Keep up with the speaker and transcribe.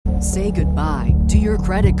Say goodbye to your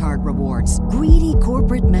credit card rewards. Greedy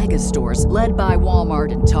corporate mega stores, led by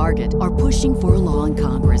Walmart and Target, are pushing for a law in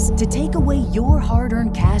Congress to take away your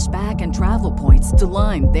hard-earned cash back and travel points to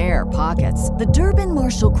line their pockets. The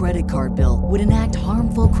Durbin-Marshall credit card bill would enact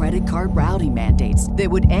harmful credit card routing mandates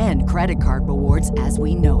that would end credit card rewards as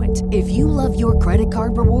we know it. If you love your credit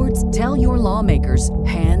card rewards, tell your lawmakers,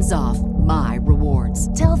 hands off my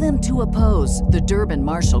rewards. Tell them to oppose the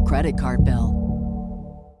Durbin-Marshall credit card bill.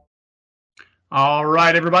 All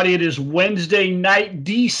right, everybody, it is Wednesday night,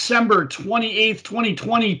 December 28th,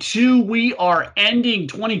 2022. We are ending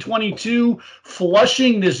 2022,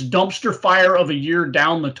 flushing this dumpster fire of a year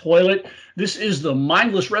down the toilet. This is the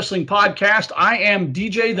Mindless Wrestling Podcast. I am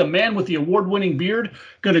DJ, the man with the award-winning beard,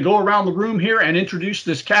 going to go around the room here and introduce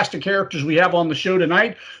this cast of characters we have on the show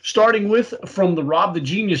tonight, starting with, from the Rob the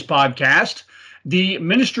Genius podcast, the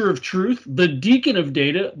Minister of Truth, the Deacon of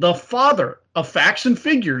Data, the Father of Facts and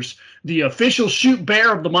Figures, the official shoot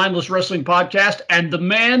bear of the Mindless Wrestling Podcast, and the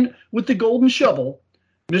man with the golden shovel,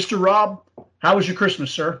 Mr. Rob. How was your Christmas,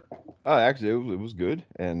 sir? Actually, it was good,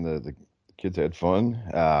 and the kids had fun.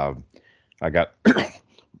 I got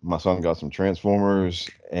my son got some Transformers,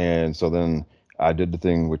 and so then I did the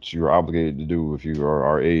thing which you're obligated to do if you are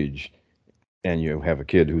our age, and you have a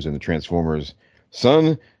kid who's in the Transformers.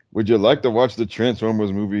 Son, would you like to watch the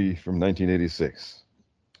Transformers movie from 1986?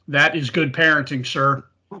 That is good parenting, sir.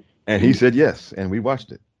 And he said yes, and we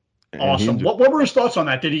watched it. And awesome. What were his thoughts on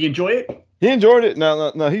that? Did he enjoy it? He enjoyed it.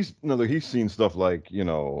 Now he's seen stuff like,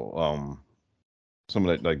 some of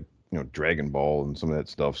that, like, Dragon Ball and some of that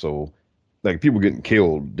stuff. So, like, people getting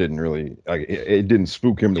killed didn't really, like, it didn't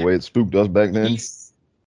spook him the way it spooked us back then.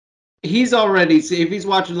 He's already, if he's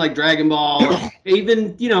watching like Dragon Ball,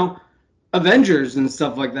 even, Avengers and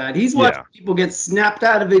stuff like that. He's watching people get snapped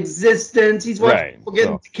out of existence. He's watching people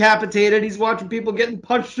getting decapitated. He's watching people getting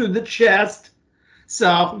punched through the chest.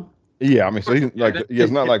 So yeah, I mean, so he's like,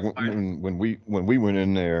 it's not like when we went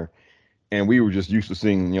in there, and we were just used to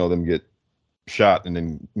seeing them get shot and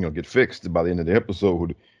then get fixed by the end of the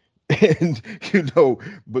episode, and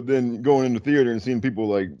but then going in the theater and seeing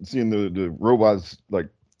people seeing the robots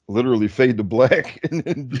literally fade to black and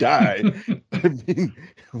then die. I mean,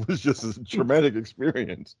 it was just a traumatic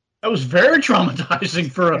experience. That was very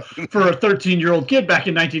traumatizing for a 13-year-old kid back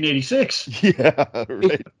in 1986. Yeah,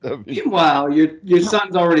 right. Meanwhile, your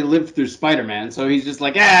son's already lived through Spider-Man, so he's just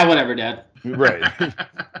like, whatever, Dad. Right.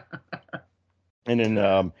 And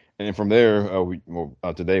then from there,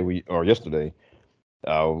 yesterday, we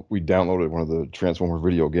downloaded one of the Transformer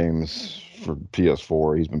video games for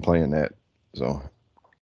PS4. He's been playing that, so.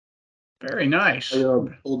 Very nice. Are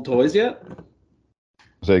your old toys yet?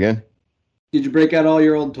 Say again? Did you break out all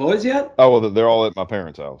your old toys yet? Oh, well, they're all at my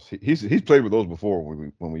parents' house. He's played with those before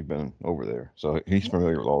when we've been over there, so he's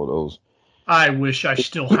familiar with all of those. I wish I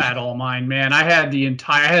still had all mine, man. I had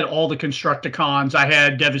all the Constructicons. I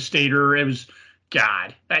had Devastator. It was,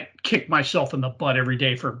 God, I kicked myself in the butt every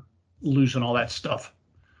day for losing all that stuff.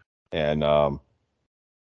 And so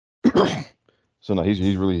no,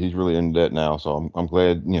 he's really into that now. So I'm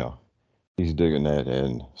glad, he's digging that,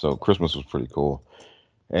 and so Christmas was pretty cool.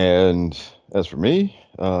 And as for me,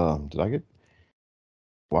 did I get?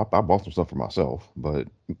 Well, I bought some stuff for myself, but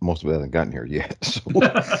most of it hasn't gotten here yet. So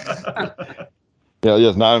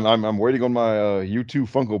now I'm waiting on my U2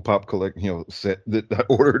 Funko Pop set that I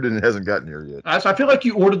ordered and it hasn't gotten here yet. I feel like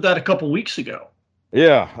you ordered that a couple weeks ago.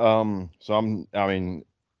 Yeah. So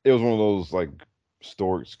it was one of those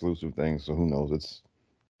store exclusive things. So who knows? It's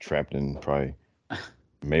trapped in probably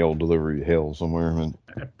mail delivery hell somewhere.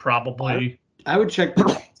 Probably. I would check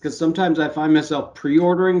because sometimes I find myself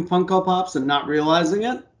pre-ordering Funko Pops and not realizing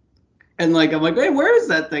it. And I'm like, hey, where is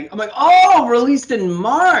that thing? I'm like, oh, released in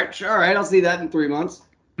March. All right, I'll see that in 3 months.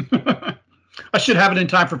 I should have it in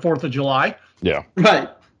time for 4th of July. Yeah. Right.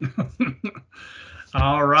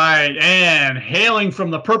 All right. And hailing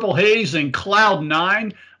from the Purple Haze and Cloud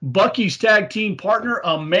 9, Bucky's tag team partner,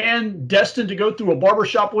 a man destined to go through a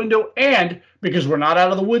barbershop window, and, because we're not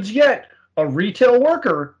out of the woods yet, a retail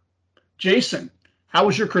worker, Jason. How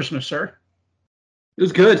was your Christmas, sir? It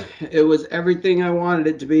was good. It was everything I wanted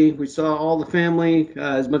it to be. We saw all the family,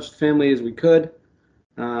 as much family as we could.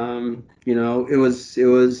 It was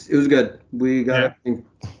good. We got some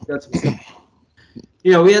stuff.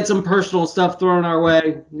 We had some personal stuff thrown our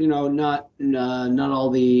way. Not all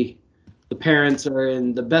the parents are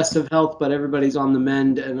in the best of health, but everybody's on the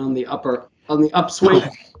mend and on the upswing.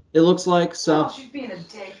 It looks like so. She's being a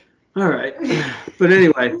dick. All right, but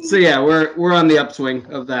anyway, so yeah, we're on the upswing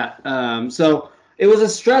of that. So it was a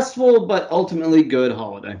stressful but ultimately good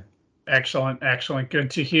holiday. Excellent, excellent. Good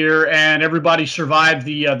to hear. And everybody survived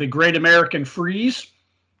the Great American Freeze.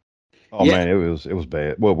 Oh man, it was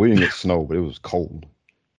bad. Well, we didn't get snow, but it was cold.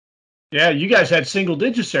 Yeah, you guys had single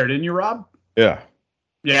digits there, didn't you, Rob? Yeah.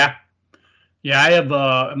 Yeah. Yeah, I have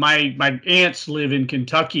my aunts live in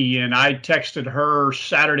Kentucky, and I texted her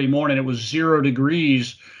Saturday morning. It was 0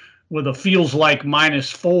 degrees with a feels like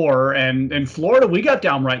 -4. And in Florida, we got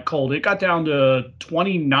downright cold. It got down to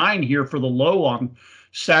 29 here for the low on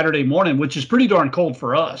Saturday morning, which is pretty darn cold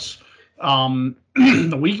for us. Tina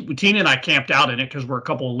and I camped out in it because we're a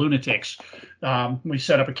couple of lunatics. We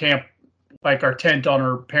set up a camp, like our tent on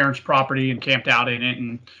our parents' property, and camped out in it.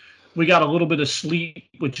 And we got a little bit of sleet,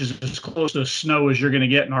 which is as close to snow as you're going to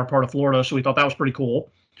get in our part of Florida. So we thought that was pretty cool.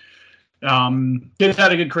 Kids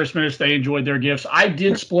had a good Christmas. They enjoyed their gifts. I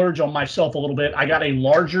did splurge on myself a little bit. I got a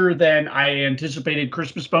larger than I anticipated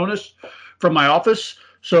Christmas bonus from my office.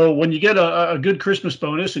 So when you get a good Christmas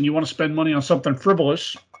bonus and you want to spend money on something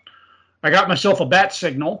frivolous, I got myself a bat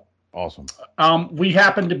signal. Awesome. We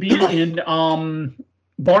happened to be in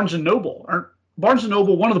Barnes & Noble,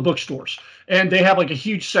 one of the bookstores. And they have like a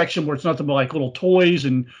huge section where it's nothing but like little toys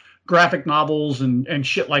and graphic novels and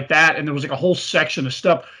shit like that. And there was like a whole section of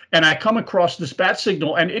stuff. And I come across this bat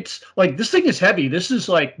signal, and it's like, this thing is heavy. This is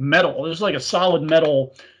like metal. This is like a solid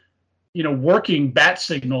metal, working bat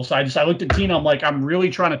signal. So I looked at Tina. I'm like, I'm really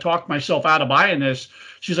trying to talk myself out of buying this.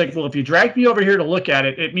 She's like, well, if you dragged me over here to look at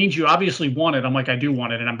it, it means you obviously want it. I'm like, I do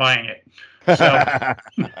want it, and I'm buying it. So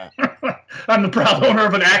I'm the proud owner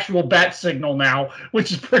of an actual bat signal now,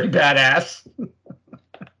 which is pretty badass.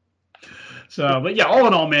 So, but yeah, all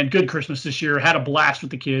in all, man, good Christmas this year. Had a blast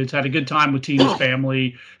with the kids. Had a good time with Tina's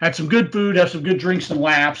family. Had some good food. Had some good drinks and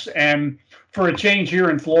laughs. And for a change here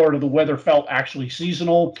in Florida, the weather felt actually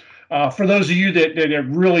seasonal. For those of you that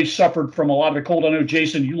really suffered from a lot of the cold, I know,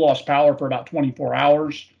 Jason, you lost power for about 24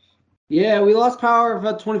 hours. Yeah, we lost power for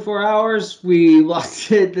about 24 hours. We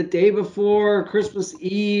lost it the day before Christmas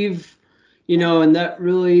Eve, and that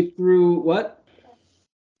really threw what?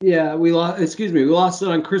 Yeah, we lost it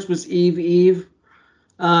on Christmas Eve,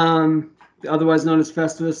 otherwise known as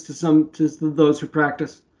Festivus to those who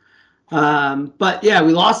practice. But yeah,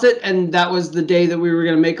 we lost it, and that was the day that we were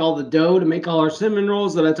going to make all the dough to make all our cinnamon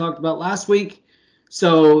rolls that I talked about last week.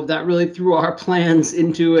 So that really threw our plans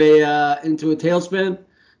into a tailspin.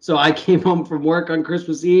 So I came home from work on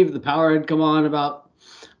Christmas Eve. The power had come on about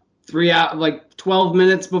 12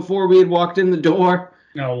 minutes before we had walked in the door.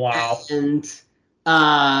 Oh, wow. And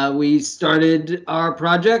we started our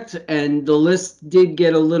project, and the list did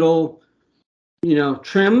get a little,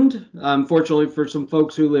 trimmed. Unfortunately, for some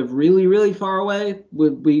folks who live really, really far away,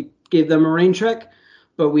 we gave them a rain check,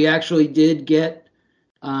 but we actually did get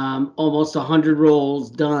almost 100 rolls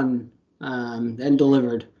done and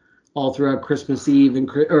delivered all throughout Christmas Eve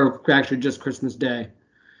or actually just Christmas Day.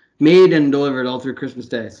 Made and delivered all through Christmas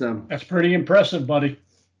Day. So that's pretty impressive, buddy.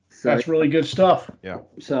 That's really good stuff. Yeah.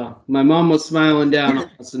 So my mom was smiling down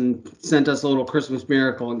on us and sent us a little Christmas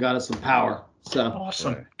miracle and got us some power. So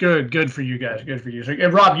awesome. Right. Good for you guys. Good for you. So,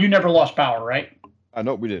 and Rob, you never lost power, right?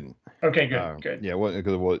 No, we didn't. Okay, good. Good. Yeah,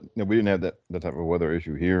 because we didn't have that type of weather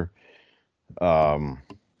issue here. It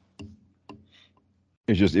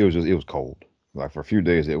was cold. Like for a few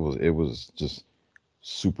days, it was just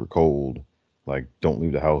super cold. Like, don't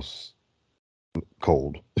leave the house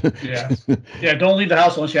cold. Yeah. Don't leave the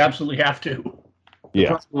house unless you absolutely have to. The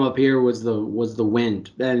problem up here was the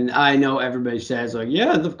wind, and I know everybody says like,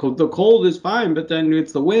 yeah, the cold is fine, but then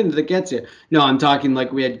it's the wind that gets you. No, I'm talking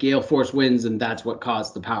like we had gale force winds, and that's what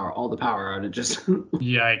caused all the power outages.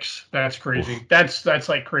 Yikes, that's crazy. That's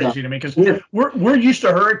like crazy to me, because we're used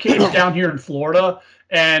to hurricanes down here in Florida,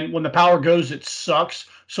 and when the power goes, it sucks.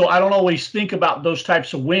 So I don't always think about those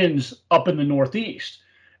types of winds up in the Northeast.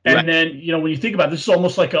 And right. Then when you think about it, this is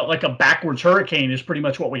almost like a backwards hurricane is pretty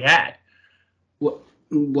much what we had.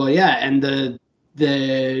 Well, yeah, and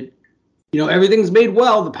the everything's made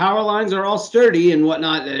well. The power lines are all sturdy and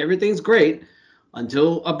whatnot. And everything's great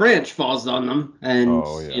until a branch falls on them, and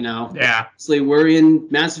obviously we're in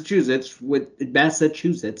Massachusetts,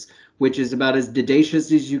 which is about as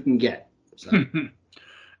audacious as you can get. So.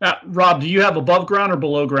 Now, Rob, do you have above ground or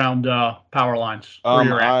below ground power lines? Where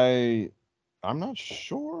you're at? I'm not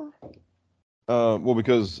sure. Well,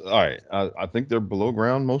 because I think they're below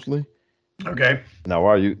ground mostly. Okay.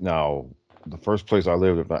 Now, the first place I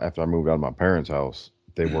lived after I moved out of my parents' house,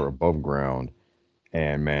 they were above ground,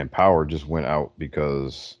 and man, power just went out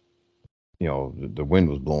because the wind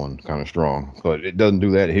was blowing kind of strong. But it doesn't do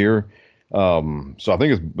that here. So I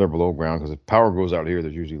think they're below ground, because if power goes out here,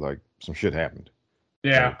 there's usually like some shit happened.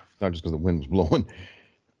 Yeah. So, not just because the wind was blowing.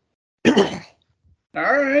 All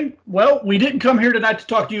right. Well, we didn't come here tonight to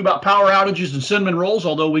talk to you about power outages and cinnamon rolls,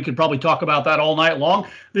 although we could probably talk about that all night long.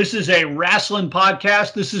 This is a wrestling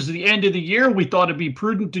podcast. This is the end of the year. We thought it'd be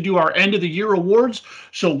prudent to do our end of the year awards.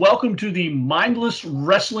 So welcome to the Mindless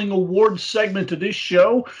Wrestling Awards segment of this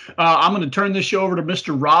show. I'm going to turn this show over to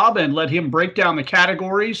Mr. Rob and let him break down the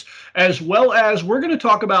categories, as well as we're going to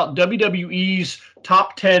talk about WWE's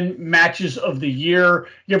top 10 matches of the year,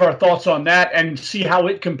 give our thoughts on that, and see how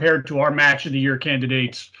it compared to our match of the year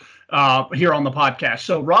candidates here on the podcast.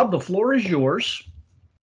 So, Rob, the floor is yours.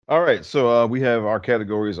 All right. So we have our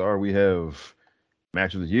categories we have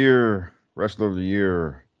match of the year, wrestler of the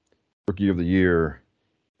year, rookie of the year,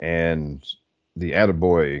 and the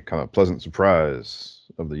attaboy kind of pleasant surprise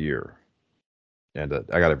of the year. And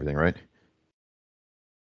I got everything right.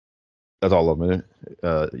 That's all of them, isn't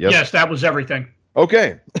it? Yes, that was everything.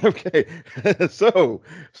 Okay. So,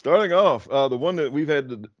 starting off, the one that we've had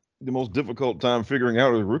the most difficult time figuring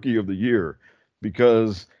out is Rookie of the Year,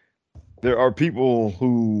 because there are people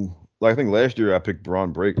who, like I think last year I picked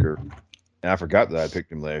Braun Breaker, and I forgot that I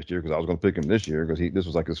picked him last year because I was going to pick him this year because this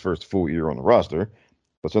was like his first full year on the roster.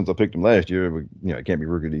 But since I picked him last year, it can't be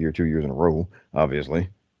Rookie of the Year 2 years in a row, obviously.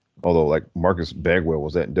 Although, like, Marcus Bagwell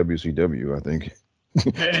was that in WCW, I think.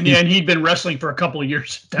 and he'd been wrestling for a couple of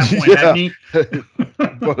years at that point, hadn't he?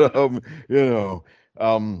 But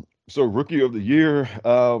so Rookie of the Year,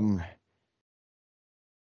 I'm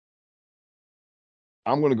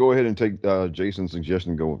going to go ahead and take Jason's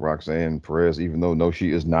suggestion and go with Roxanne Perez, even though no,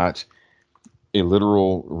 she is not a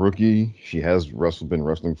literal rookie. She has been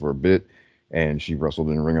wrestling for a bit, and she wrestled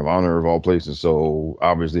in Ring of Honor of all places. So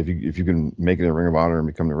obviously, if you can make it in Ring of Honor and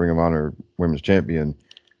become the Ring of Honor Women's Champion,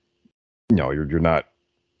 you're not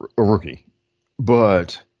a rookie.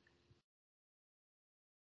 But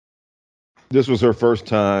this was her first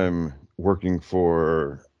time working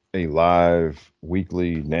for a live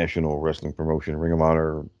weekly national wrestling promotion. Ring of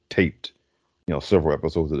Honor taped, several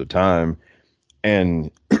episodes at a time, and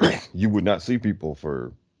you would not see people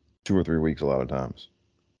for 2 or 3 weeks a lot of times.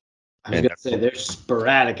 I was going to say they're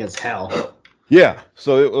sporadic as hell. Yeah,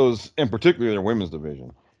 so it was, and particularly their women's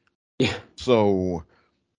division. Yeah. So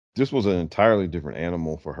this was an entirely different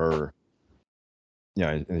animal for her.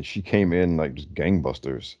 Yeah, and she came in like just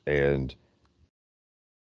gangbusters, and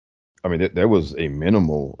I mean, there was a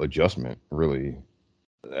minimal adjustment, really.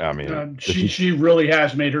 I mean, she really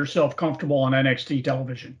has made herself comfortable on NXT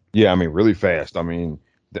television. Yeah, I mean, really fast. I mean,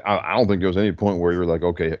 I don't think there was any point where you're like,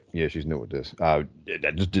 okay, yeah, she's new at this.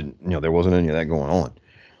 That just didn't, there wasn't any of that going on.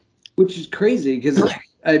 Which is crazy because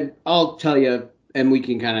I'll tell you, and we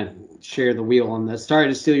can kind of share the wheel on this. Sorry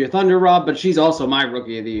to steal your thunder, Rob, but she's also my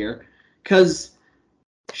Rookie of the Year because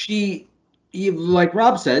like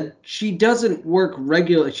Rob said, she doesn't work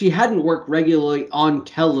regularly. She hadn't worked regularly on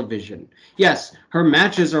television. Yes, her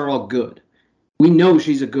matches are all good. We know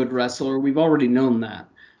she's a good wrestler. We've already known that.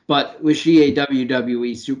 But was she a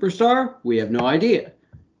WWE superstar? We have no idea.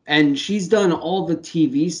 And she's done all the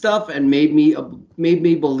TV stuff and made me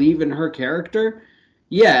believe in her character.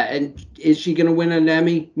 Yeah, and is she going to win an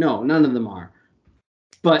Emmy? No, none of them are.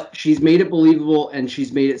 But she's made it believable and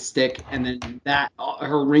she's made it stick. And then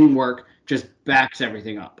her ring work just backs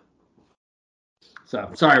everything up.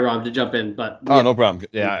 So sorry, Rob, to jump in, but yeah. Oh, no problem.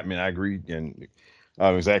 Yeah, I mean, I agree, and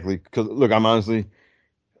exactly. Because look, I'm honestly,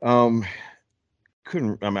 I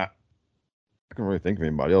couldn't really think of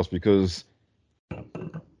anybody else because,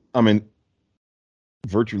 I mean,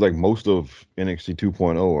 virtually like most of NXT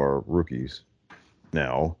 2.0 are rookies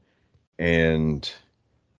now, but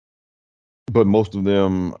most of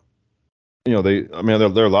them, there are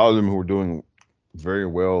a lot of them who are doing very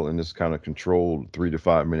well in this kind of controlled 3 to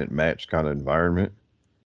 5 minute match kind of environment.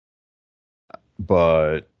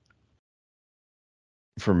 But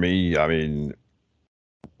for me, I mean,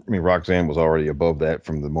 Roxanne was already above that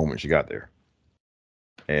from the moment she got there.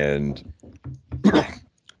 And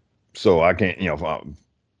so I can't,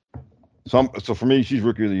 so for me, she's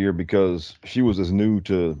Rookie of the Year because she was as new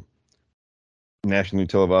to nationally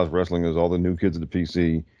televised wrestling as all the new kids at the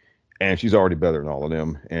PC. And she's already better than all of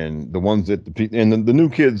them. And the ones that the new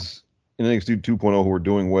kids in NXT 2.0 who are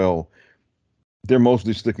doing well, they're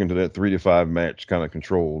mostly sticking to that 3 to 5 match kind of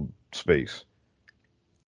controlled space.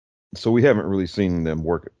 So we haven't really seen them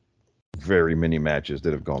work very many matches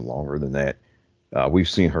that have gone longer than that. We've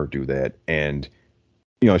seen her do that, and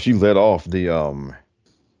she led off the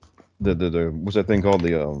what's that thing called,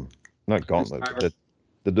 the not gauntlet,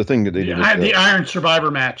 the thing that they did. The Iron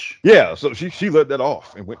Survivor match. Yeah, so she led that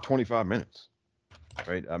off and went 25 minutes.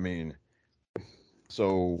 Right? I mean,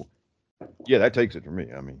 so yeah, that takes it for me.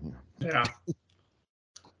 I mean, yeah.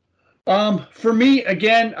 For me,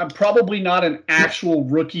 again, I'm probably not an actual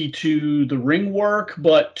rookie to the ring work,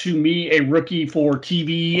 but to me, a rookie for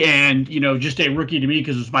TV and, just a rookie to me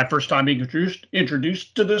because it's my first time being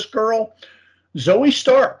introduced to this girl, Zoe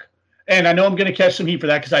Stark. And I know I'm going to catch some heat for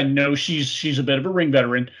that because I know she's a bit of a ring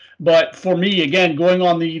veteran. But for me, again, going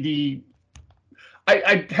on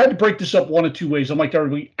I had to break this up one of two ways. I'm like, are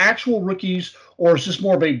we actual rookies, or is this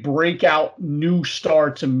more of a breakout new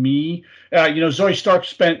star to me? Zoe Stark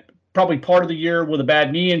spent probably part of the year with a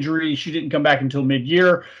bad knee injury. She didn't come back until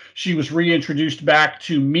mid-year. She was reintroduced back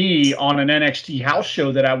to me on an NXT house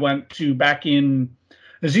show that I went to back in,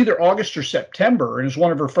 it was either August or September, and it was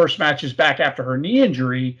one of her first matches back after her knee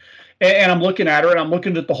injury. And I'm looking at her, and I'm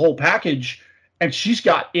looking at the whole package, and she's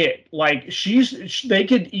got it. Like, they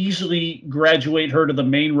could easily graduate her to the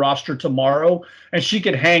main roster tomorrow, and she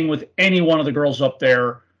could hang with any one of the girls up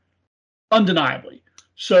there undeniably.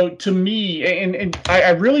 So to me, and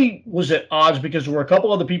I really was at odds because there were a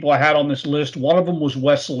couple other people I had on this list. One of them was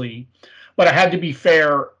Wes Lee, but I had to be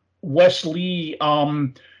fair. Wes Lee,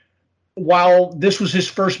 while this was his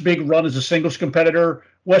first big run as a singles competitor,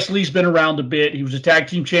 Wes Lee's been around a bit. He was a tag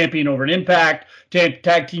team champion over in Impact,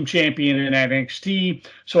 tag team champion in NXT.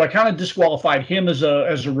 So I kind of disqualified him as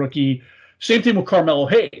a rookie. Same thing with Carmelo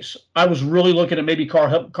Hayes. I was really looking at maybe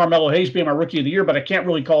Carmelo Hayes being my rookie of the year, but I can't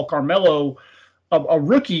really call Carmelo a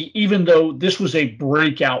rookie, even though this was a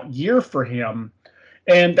breakout year for him.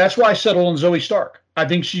 And that's why I settled on Zoe Stark. I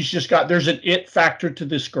think there's an it factor to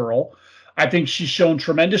this girl. I think she's shown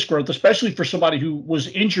tremendous growth, especially for somebody who was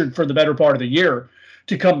injured for the better part of the year,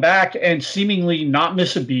 to come back and seemingly not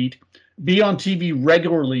miss a beat, be on TV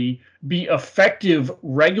regularly, be effective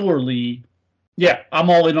regularly. Yeah, I'm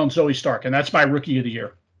all in on Zoe Stark, and that's my rookie of the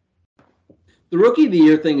year. The rookie of the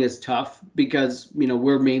year thing is tough because,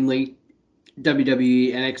 we're mainly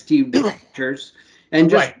WWE NXT characters, and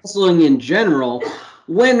just wrestling in general.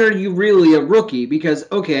 When are you really a rookie? Because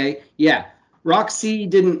Roxy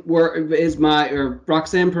didn't work.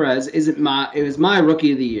 Roxanne Perez isn't my. It was my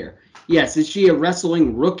rookie of the year. Yes, is she a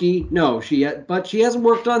wrestling rookie? No, but she hasn't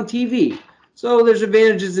worked on TV, so there's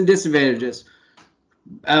advantages and disadvantages.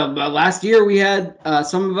 Last year we had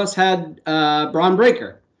some of us had Braun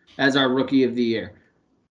Breaker as our rookie of the year.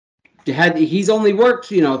 He's only worked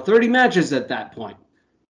 30 matches at that point,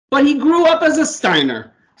 but he grew up as a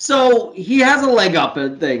Steiner, so he has a leg up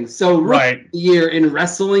at things. So rookie of the year in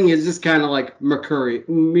wrestling is just kind of like mercurial.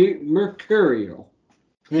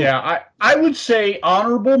 Yeah, I would say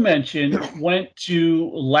honorable mention went to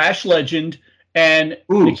Lash Legend and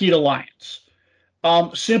Nikita Lyons.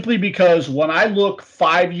 Simply because when I look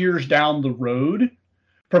 5 years down the road,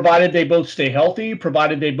 provided they both stay healthy,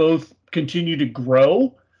 provided they both continue to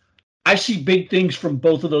grow, I see big things from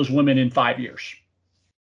both of those women in 5 years.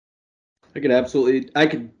 I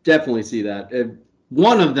could definitely see that.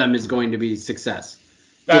 One of them is going to be success.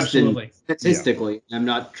 Absolutely. Statistically. Yeah. I'm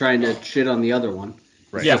not trying to shit on the other one.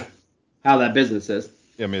 Right. Yeah. How that business is.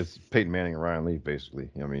 I mean, it's Peyton Manning and Ryan Leaf, basically.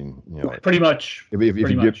 I mean, pretty much.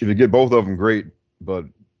 If you get both of them, great, but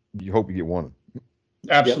you hope you get one.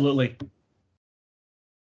 Absolutely. Yep.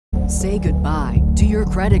 Say goodbye to your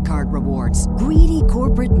credit card rewards. Greedy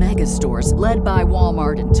corporate mega stores, led by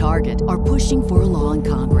Walmart and Target, are pushing for a law in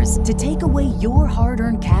Congress to take away your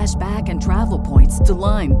hard-earned cash back and travel points to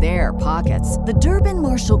line their pockets. The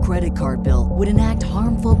Durbin-Marshall credit card bill would enact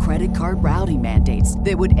harmful credit card routing mandates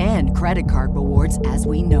that would end credit card rewards as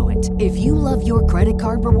we know it. If you love your credit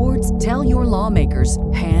card rewards, tell your lawmakers,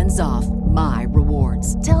 hands off my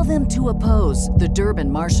rewards. Tell them to oppose the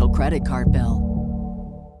Durbin-Marshall credit card bill.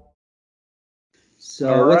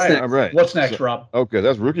 So what's next? All right. What's next, Rob? Okay,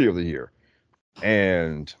 that's rookie of the year.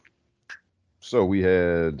 And so we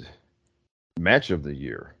had match of the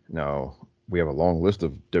year. Now, we have a long list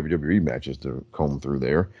of WWE matches to comb through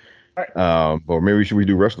there. Right. But maybe we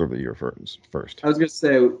do wrestler of the year first. I was going to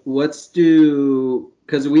say, let's do,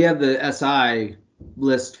 because we have the SI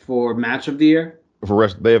list for match of the year.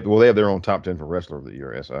 They have their own top 10 for wrestler of the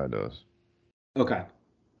year. SI does. Okay.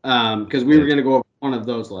 Because we were going to go over one of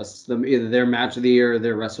those lists, either their match of the year or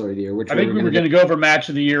their wrestler of the year. I think we were going to go over match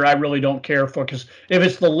of the year. I really don't care for, because if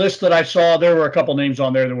it's the list that I saw, there were a couple names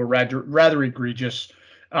on there that were rather egregious.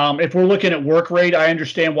 If we're looking at work rate, I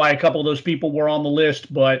understand why a couple of those people were on the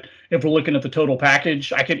list, but if we're looking at the total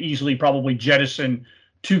package, I could easily probably jettison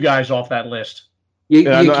two guys off that list.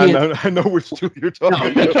 I know which two you're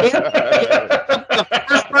talking about. The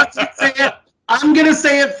first person to say it, I'm going to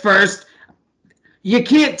say it first. You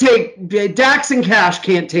can't take Dax and Cash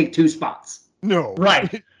can't take two spots. No.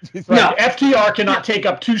 Right. No. FTR cannot take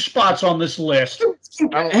up two spots on this list.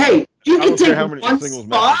 Hey, you can take one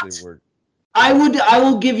spot. I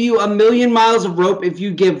will give you a million miles of rope if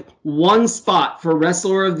you give one spot for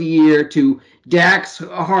Wrestler of the Year to Dax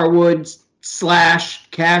Harwood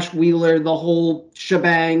 / Cash Wheeler, the whole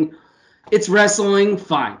shebang. It's wrestling,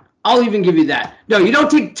 fine. I'll even give you that. No, you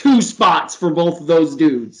don't take 2 spots for both of those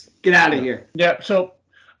dudes. Get out of here. Yeah. So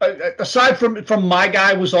aside from my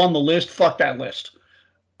guy was on the list, fuck that list.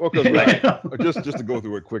 Well, just to go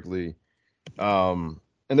through it quickly, and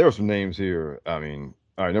there were some names here. I mean,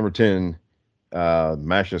 all right, number 10,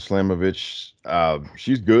 Masha Slamovich.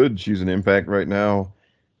 She's good. She's an Impact right now.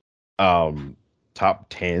 Top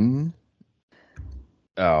 10.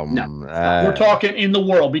 No. We're talking in the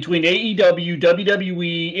world between AEW,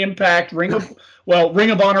 WWE, Impact, Ring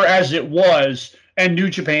of Honor as it was, and New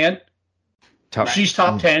Japan. She's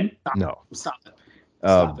top 10. No. Stop it.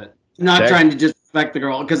 Stop it. I'm not trying to disrespect the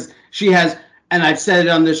girl because she has, and I've said it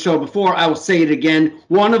on this show before, I will say it again,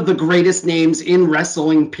 one of the greatest names in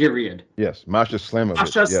wrestling, period. Yes, Masha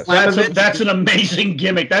Slamovich. Yes. That's an amazing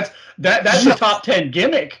gimmick. That's a top 10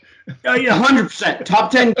 gimmick. 100%.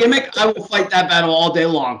 Top 10 gimmick, I will fight that battle all day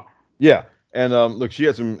long. Yeah. And look, she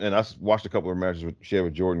had some, and I watched a couple of matches she had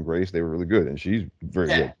with Jordan Grace. They were really good, and she's very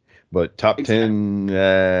good. But top 10,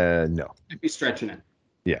 no. I'd be stretching it.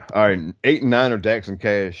 Yeah. All right. 8 and 9 are Dax and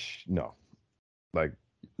Cash. No.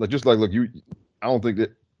 Look, I don't think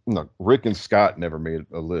that. No, Rick and Scott never made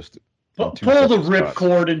a list. Pull the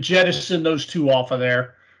ripcord and jettison those two off of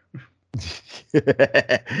there.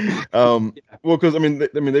 Well, because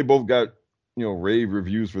they both got rave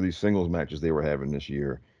reviews for these singles matches they were having this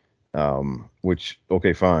year. Which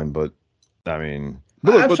okay, fine, but I mean.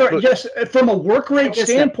 I'm sorry. Yes, from a work rate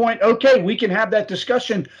standpoint, okay, we can have that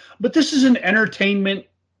discussion. But this is an entertainment.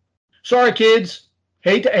 Sorry, kids.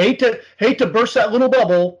 Hate to burst that little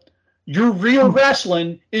bubble. Your real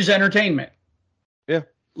wrestling is entertainment. Yeah.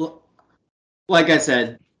 Like I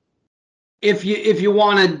said, if you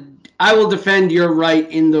want to, I will defend your right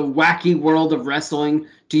in the wacky world of wrestling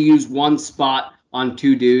to use one spot on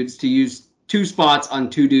 2 dudes. To use 2 spots on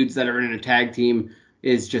 2 dudes that are in a tag team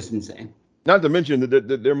is just insane. Not to mention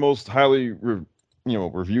that their most highly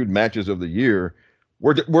reviewed matches of the year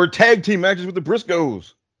were tag team matches with the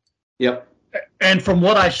Briscoes. Yep. And from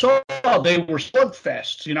what I saw, they were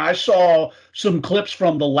slugfests. I saw some clips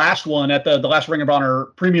from the last one at the last Ring of Honor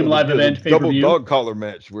Premium Live event. Double dog collar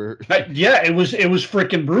match where. It was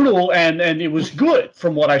freaking brutal and it was good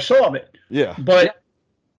from what I saw of it. Yeah. But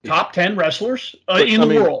top 10 wrestlers in the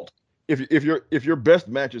world. If your best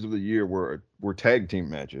matches of the year were tag team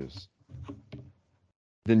matches,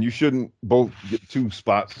 then you shouldn't both get 2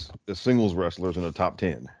 spots as singles wrestlers in the top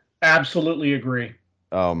 10. Absolutely agree.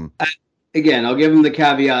 Again, I'll give them the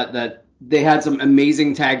caveat that they had some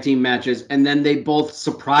amazing tag team matches, and then they both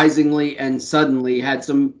surprisingly and suddenly had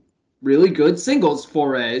some really good singles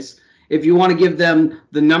forays. If you want to give them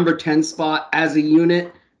the number 10 spot as a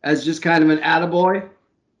unit, as just kind of an attaboy,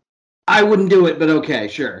 I wouldn't do it, but okay,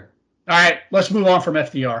 sure. All right, let's move on from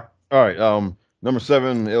FDR. All right, number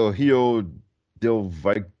 7, El Hijo del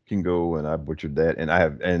Vikingo, and I butchered that, I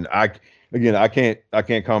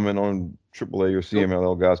can't comment on AAA or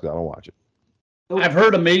CMLL guys because I don't watch it. I've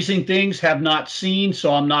heard amazing things, have not seen,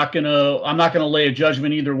 so I'm not gonna lay a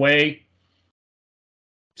judgment either way.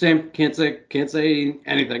 Same, can't say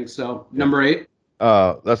anything. So number 8.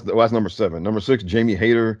 That's number 7. Number 6, Jamie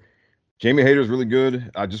Hayter. Jamie Hayter is really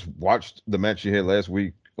good. I just watched the match she had last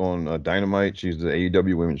week on Dynamite. She's the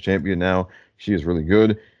AEW Women's Champion now. She is really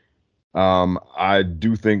good. I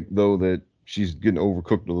do think though that she's getting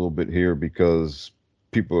overcooked a little bit here because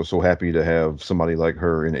people are so happy to have somebody like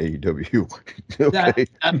her in AEW. Okay.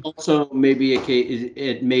 That also may be a case.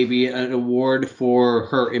 It may be an award for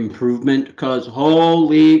her improvement because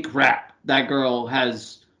holy crap, that girl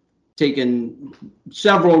has taken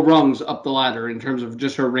several rungs up the ladder in terms of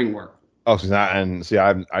just her ring work. Oh, she's not, and see,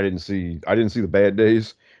 I didn't see the bad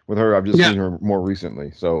days with her. I've just seen her more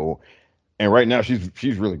recently. So, and right now she's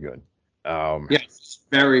really good. Yes,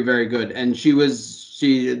 very, very good. And she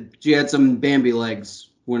had some Bambi legs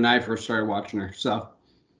when I first started watching her. So,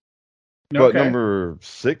 but number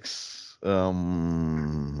 6, I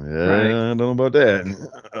don't know about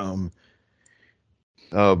that.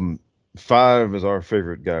 5 is our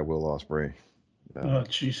favorite guy, Will Ospreay. Oh,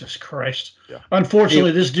 Jesus Christ. Yeah.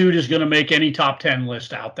 Unfortunately, this dude is going to make any top 10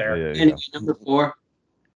 list out there. Yeah, and number 4?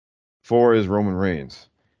 4 is Roman Reigns.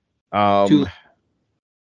 Okay.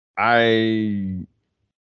 Him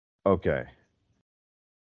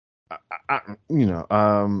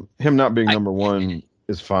not being number 1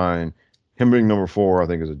 is fine. Him being number 4, I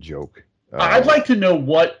think, is a joke. I'd like to know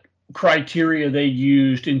what criteria they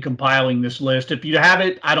used in compiling this list. If you have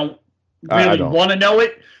it, I don't really want to know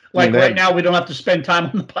it. Like right now, we don't have to spend time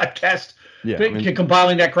on the podcast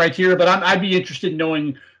compiling that criteria, but I'd be interested in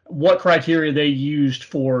knowing what criteria they used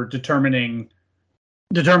for determining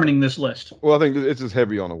this list. Well, I think it's just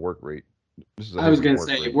heavy on the work rate. I was going to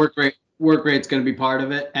say work rate's going to be part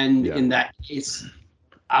of it, and in that case,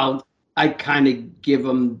 I kind of give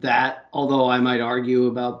them that. Although I might argue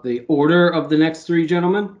about the order of the next three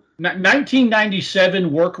gentlemen.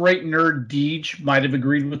 1997 work rate nerd Deej might have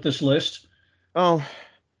agreed with this list. Oh,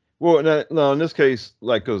 well, no. In this case,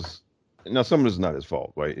 like, because now some of this is not his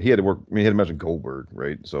fault, right? He had to work. I mean, he had to match Goldberg,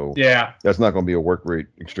 right? So that's not going to be a work rate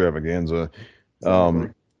extravaganza.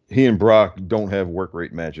 He and Brock don't have work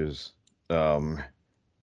rate matches. Even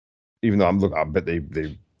though I bet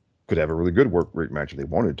they could have a really good work rate match if they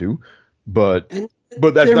wanted to, but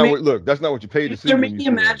that's not that's not what you paid to see.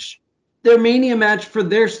 Their Mania match for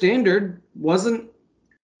their standard wasn't,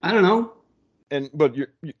 I don't know. But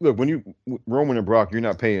look, when Roman and Brock, you're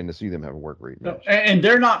not paying to see them have a work rate match. And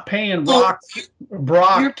they're not paying Brock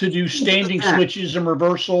to do standing switches and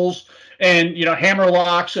reversals and hammer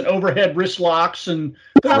locks and overhead wrist locks, and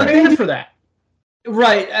they're not paying for that.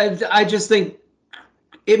 Right. I just think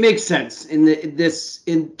it makes sense in this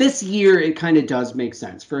year. It kind of does make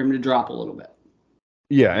sense for him to drop a little bit.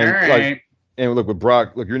 Yeah, and and look with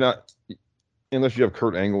Brock, you're not, unless you have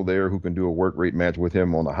Kurt Angle there who can do a work rate match with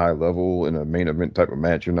him on a high level in a main event type of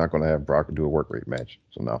match. You're not going to have Brock do a work rate match.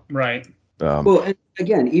 So no. Right. Well, and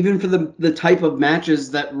again, even for the type of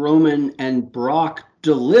matches that Roman and Brock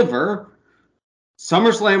deliver,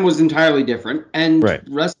 SummerSlam was entirely different, and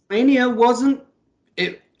WrestleMania wasn't.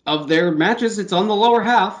 Of their matches, it's on the lower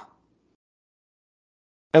half.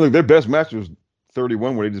 And look, their best match was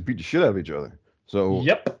 31, where they just beat the shit out of each other. So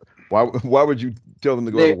why would you tell them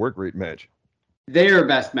to go to a work rate match? Their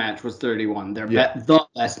best match was 31. The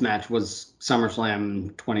best match was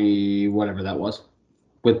SummerSlam 20, whatever that was,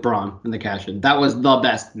 with Braun and the cash-in. That was the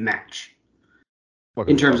best match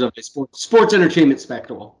in terms of a sports entertainment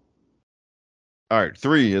spectacle. All right,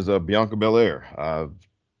 3 is Bianca Belair.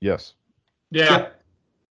 Yes. Yeah.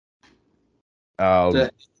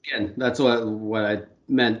 Again, that's what I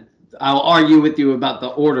meant. I'll argue with you about the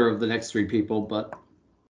order of the next 3 people, but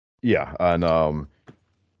yeah, and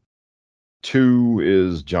 2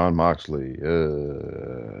 is Jon Moxley.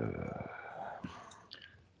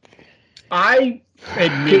 I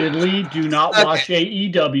admittedly do not watch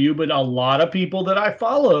AEW, but a lot of people that I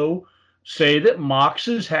follow say that Mox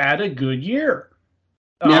has had a good year.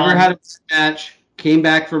 Never had a match. Came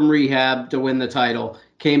back from rehab to win the title.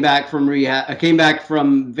 Came back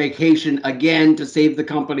from vacation again to save the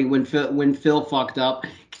company when Phil fucked up.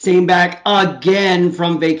 Came back again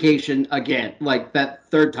from vacation again, like that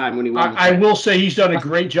third time when he won. I will say he's done a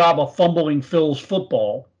great job of fumbling Phil's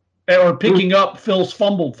football, or picking up Phil's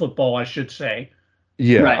fumbled football, I should say.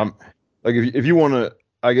 Yeah, right. Like if you want to,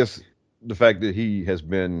 I guess the fact that he has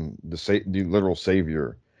been the literal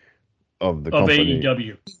savior of the company.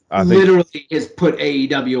 AEW. Literally has put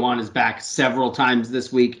AEW on his back several times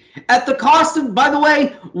this week at the cost of, by the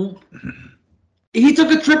way, he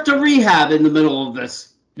took a trip to rehab in the middle of this.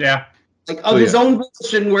 Yeah. His own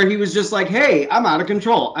volition, where he was just like, hey, I'm out of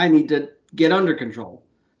control. I need to get under control.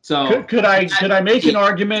 So could I make an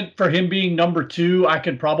argument for him being number 2? I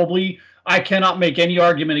cannot make any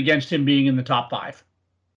argument against him being in the top 5.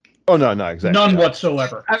 Oh no, exactly. None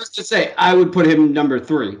whatsoever. I was to say I would put him number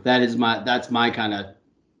 3. That's my kind of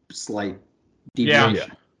slight deviation.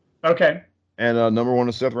 Yeah. Okay. And number 1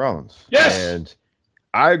 is Seth Rollins. Yes. And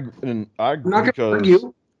I agree. I'm not gonna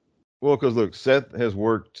argue. Well, because look, Seth has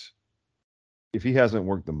worked. If he hasn't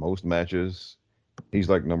worked the most matches, he's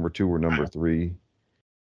like number 2 or number 3,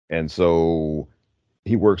 and so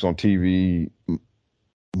he works on TV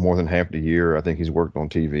more than half the year. I think he's worked on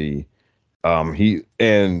TV.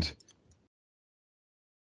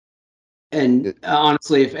 And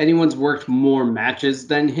honestly, if anyone's worked more matches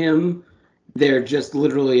than him, they're just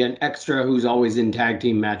literally an extra who's always in tag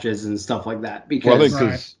team matches and stuff like that.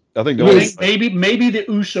 Because I think maybe the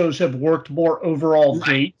Usos have worked more overall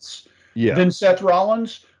dates than Seth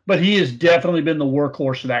Rollins, but he has definitely been the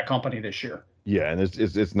workhorse of that company this year. Yeah, and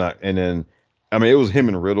it's not. And then, I mean, it was him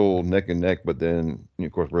and Riddle neck and neck, but then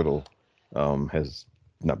of course Riddle has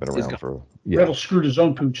not been around for. Yeah. Riddle screwed his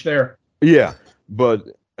own pooch there. Yeah, but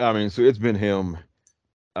I mean, so it's been him,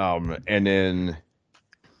 and then.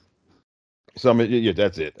 So I mean, yeah,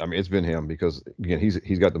 that's it. I mean, it's been him because again,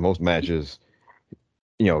 he's got the most matches,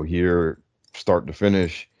 year start to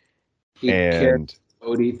finish. And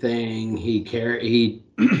Cody thing,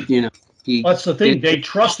 that's the thing. They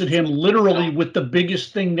trusted him literally with the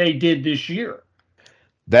biggest thing they did this year.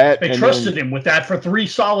 They trusted him with that for 3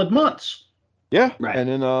 solid months. Yeah, Right. and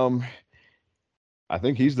then I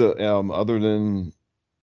think he's the other than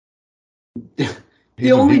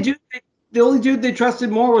The only dude they trusted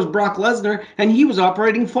more was Brock Lesnar, and he was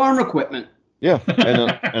operating farm equipment. Yeah,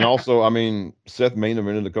 and also, I mean, Seth main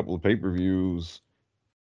evented a couple of pay-per-views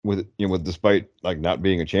with despite like not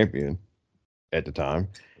being a champion at the time.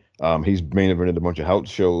 He's main evented a bunch of house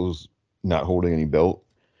shows, not holding any belt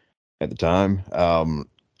at the time.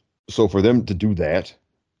 So for them to do that,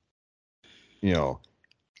 And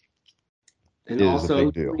is also a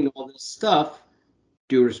big deal. doing all this stuff,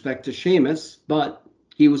 due respect to Sheamus, but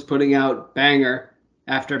he was putting out banger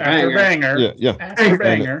after banger. Yeah. After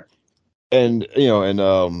banger. And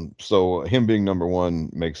so him being number one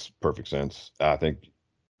makes perfect sense. I think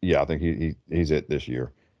he's it this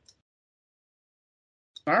year.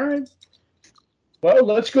 All right. Well,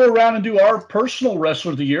 let's go around and do our personal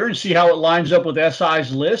wrestler of the year and see how it lines up with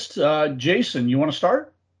SI's list. Jason, you want to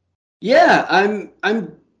start? Yeah,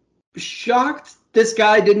 I'm shocked this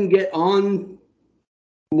guy didn't get on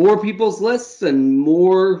more people's lists and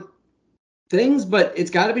more things, but it's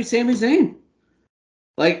got to be Sami Zayn.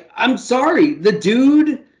 Like, I'm sorry, the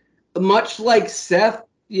dude, much like Seth,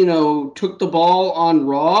 took the ball on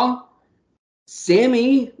Raw.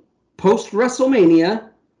 Sami, post WrestleMania,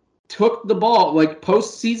 took the ball, like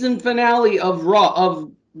post-season finale of Raw,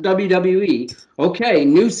 of WWE. Okay,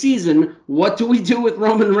 new season. What do we do with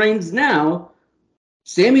Roman Reigns now?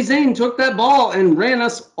 Sami Zayn took that ball and ran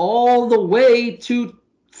us all the way to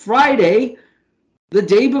Friday, the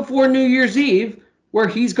day before New Year's Eve, where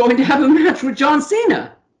he's going to have a match with John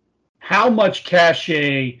Cena. How much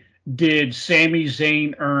cachet did Sami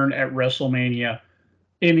Zayn earn at WrestleMania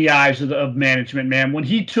in the eyes of management, man, when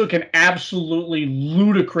he took an absolutely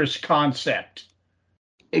ludicrous concept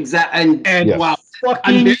Exactly. And yes. Wow,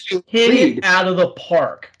 fucking hit it out of the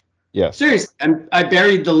park. Yes. Seriously, I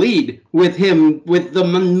buried the lead with him with the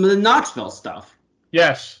Knoxville stuff.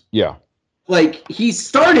 Yes. Yeah. Like, he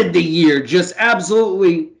started the year just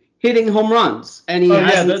absolutely hitting home runs, and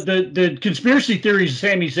the conspiracy theories of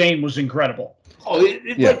Sami Zayn was incredible. Oh,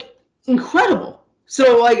 like incredible.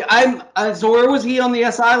 So like so where was he on the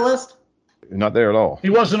SI list? Not there at all. He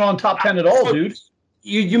wasn't on top 10 at all, dude.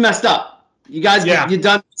 You messed up. You guys, you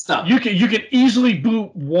done stuff. You can easily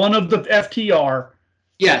boot one of the FTR.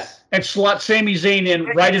 Yes. And slot Sami Zayn in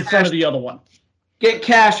right in front of the other one. Get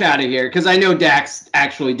Cash out of here, because I know Dax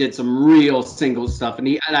actually did some real singles stuff,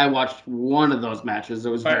 and I watched one of those matches. It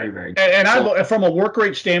was very, very good. And from a work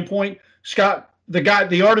rate standpoint, Scott,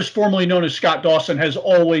 the artist formerly known as Scott Dawson, has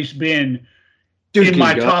always been in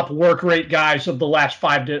my top work rate guys of the last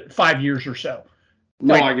 5 years or so.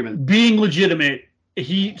 No argument. Being legitimate,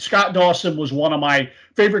 Scott Dawson was one of my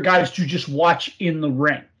favorite guys to just watch in the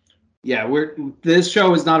ring. Yeah, this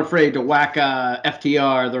show is not afraid to whack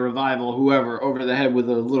FTR, the Revival, whoever, over the head with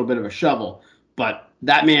a little bit of a shovel. But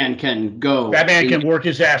that man can go. That man can work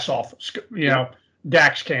his ass off.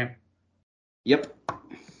 Dax can. Yep. All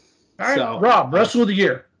right, Rob, wrestler of the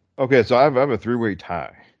year. Okay, so I have a three-way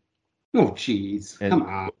tie. Oh, jeez. Come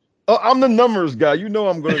on. Oh, I'm the numbers guy. You know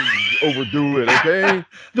I'm going to overdo it, okay?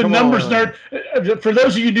 The numbers nerd. For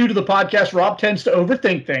those of you new to the podcast, Rob tends to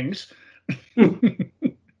overthink things.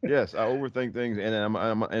 Yes, I overthink things, and I'm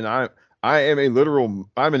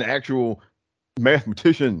an actual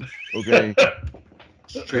mathematician. Okay.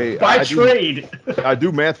 Okay. By trade. I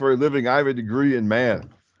do math for a living. I have a degree in math,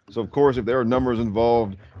 so of course, if there are numbers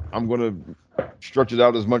involved, I'm going to stretch it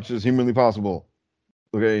out as much as humanly possible.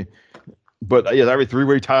 Okay. But yes, I have a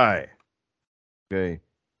three-way tie. Okay.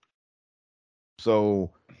 So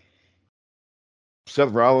Seth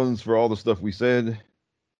Rollins for all the stuff we said.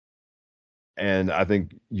 And I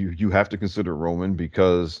think you have to consider Roman,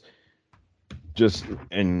 because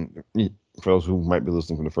and for those who might be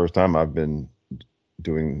listening for the first time, I've been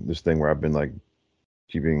doing this thing where I've been like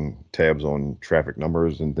keeping tabs on traffic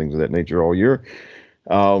numbers and things of that nature all year.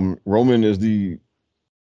 Roman is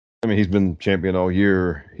he's been champion all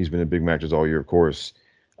year. He's been in big matches all year, of course.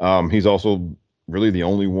 He's also really the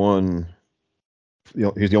only one,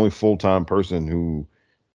 he's the only full-time person who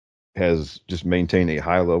has just maintained a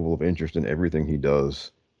high level of interest in everything he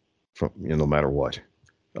does, from no matter what.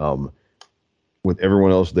 With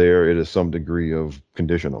everyone else there, it is some degree of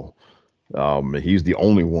conditional. He's the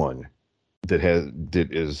only one that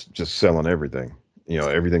is just selling everything,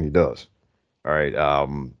 everything he does. All right.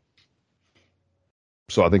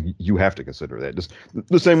 So I think you have to consider that. Just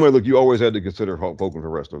the same way, look, you always had to consider Hulk Hogan for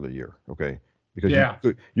Wrestler of the Year, okay? Because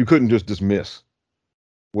you couldn't just dismiss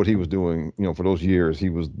what he was doing, for those years. He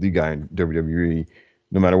was the guy in WWE,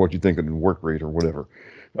 no matter what you think of the work rate or whatever.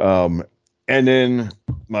 And then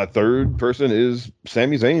my third person is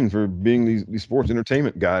Sami Zayn for being the sports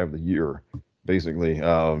entertainment guy of the year, basically.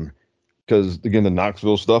 Because again, the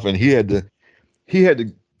Knoxville stuff, and he had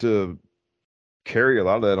to carry a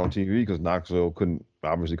lot of that on TV because Knoxville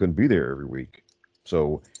obviously couldn't be there every week.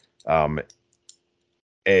 So, and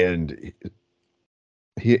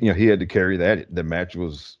he had to carry that. The match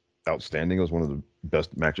was outstanding. It was one of the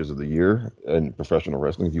best matches of the year in professional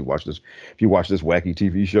wrestling. If you watch this wacky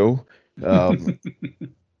TV show,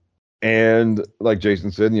 and like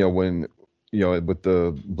Jason said, when with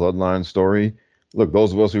the bloodline story, look,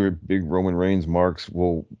 those of us who are big Roman Reigns marks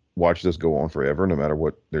will watch this go on forever, no matter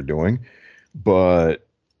what they're doing. But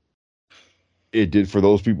it did for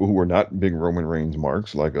those people who were not big Roman Reigns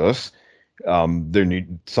marks like us.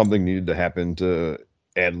 Something needed to happen to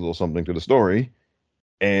add a little something to the story,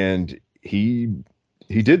 and he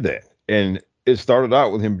did that. And it started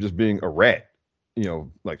out with him just being a rat,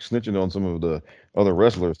 like snitching on some of the other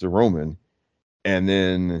wrestlers to Roman, and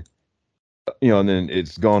then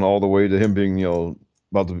it's gone all the way to him being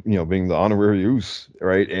about to being the honorary Uce,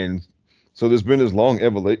 right? And so there's been this long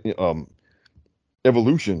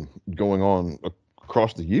evolution going on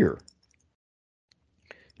across the year,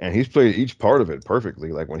 and he's played each part of it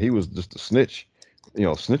perfectly. Like when he was just a snitch,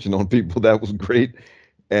 snitching on people, that was great.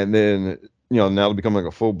 And then now to become like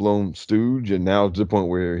a full-blown stooge, and now to the point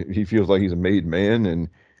where he feels like he's a made man. And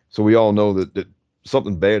so we all know that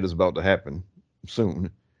something bad is about to happen soon.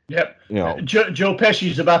 Yep. Joe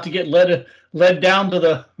Pesci's about to get led down to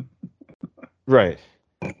the right.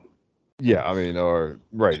 Yeah, I mean, or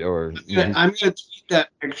I'm going to tweet that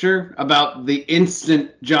picture about the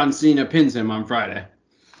instant John Cena pins him on Friday.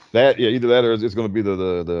 Either that or it's going to be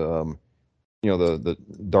the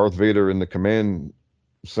Darth Vader in the command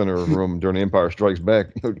center room during Empire Strikes Back,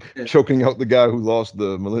 choking out the guy who lost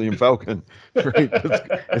the Millennium Falcon. Right?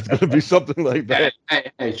 It's going to be something like that.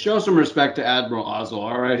 Hey, show some respect to Admiral Ozzel.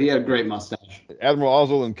 All right, he had a great mustache. Admiral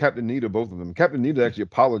Ozzel and Captain Nita, both of them. Captain Nita actually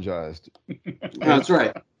apologized. That's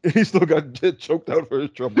right. He still got choked out for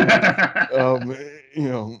his trouble.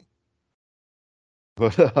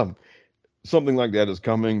 But something like that is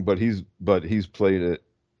coming. But he's played it,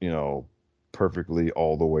 perfectly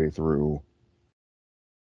all the way through.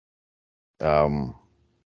 And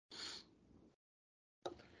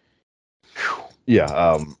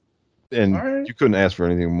right. You couldn't ask for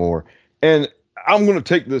anything more. And I'm going to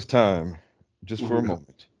take this time just for a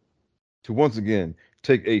moment to once again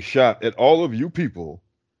take a shot at all of you people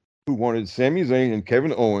who wanted Sami Zayn and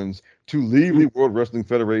Kevin Owens to leave the World Wrestling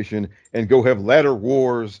Federation and go have ladder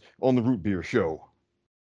wars on the Root Beer Show.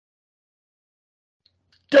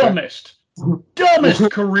 Dumbest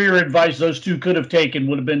career advice those two could have taken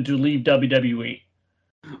would have been to leave WWE.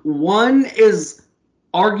 One is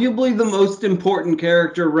arguably the most important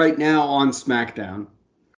character right now on SmackDown.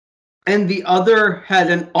 And the other had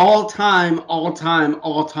an all-time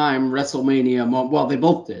WrestleMania moment. Well, they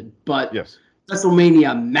both did, but yes.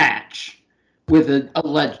 WrestleMania match with the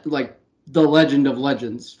Legend of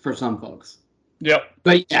Legends for some folks. Yep.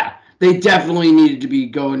 But yeah, they definitely needed to be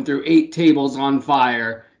going through 8 tables on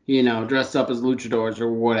fire, dressed up as luchadors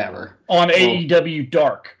or whatever. On AEW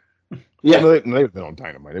Dark. Yeah. Well, they would have been on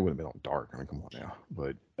Dynamite. They wouldn't have been on Dark. I mean, come on now.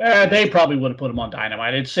 But they probably would have put them on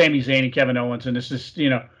Dynamite. It's Sami Zayn and Kevin Owens, and this is,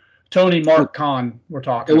 Tony Mark Khan we're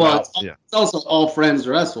talking about. It's also All Friends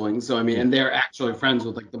Wrestling, so I mean, and they're actually friends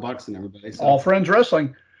with the Bucks and everybody. So. All Friends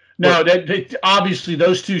Wrestling. No, obviously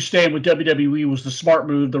those two staying with WWE was the smart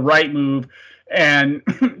move, the right move, and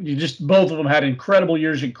both of them had incredible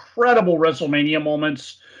years, incredible WrestleMania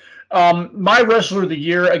moments. My wrestler of the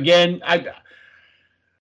year, again, I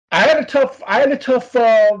had a tough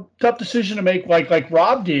decision to make, like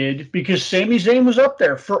Rob did, because Sami Zayn was up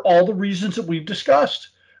there for all the reasons that we've discussed.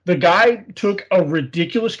 The guy took a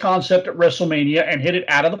ridiculous concept at WrestleMania and hit it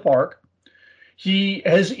out of the park. He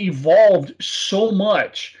has evolved so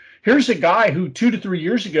much. Here's a guy who 2 to 3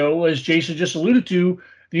 years ago, as Jason just alluded to,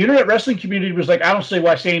 the internet wrestling community was like, I don't see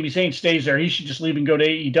why Sami Zayn stays there. He should just leave and go to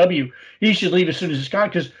AEW. He should leave as soon as it's gone,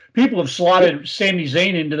 because people have slotted Sami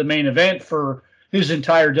Zayn into the main event for his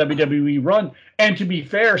entire WWE run. And to be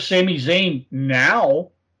fair, Sami Zayn now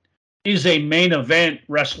is a main event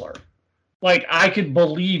wrestler. Like, I could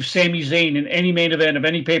believe Sami Zayn in any main event of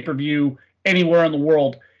any pay-per-view anywhere in the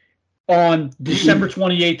world on December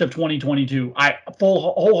 28th of 2022. I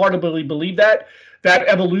wholeheartedly believe that. That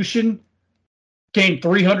evolution came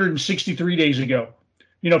 363 days ago.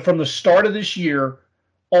 From the start of this year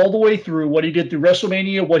all the way through what he did through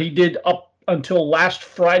WrestleMania, what he did up until last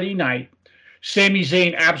Friday night. Sami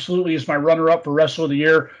Zayn absolutely is my runner-up for Wrestler of the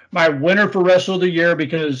Year. My winner for Wrestler of the Year,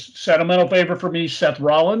 because sentimental favorite for me, Seth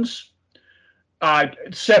Rollins.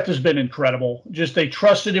 Seth has been incredible. Just they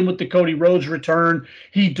trusted him with the Cody Rhodes return.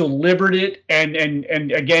 He delivered it and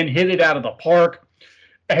again hit it out of the park.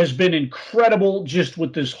 Has been incredible just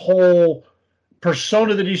with this whole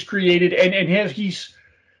persona that he's created, and he's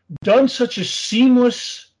done such a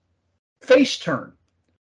seamless face turn.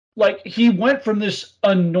 Like, he went from this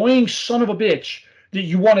annoying son of a bitch that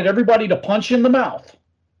you wanted everybody to punch in the mouth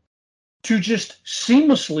to just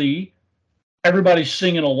seamlessly everybody's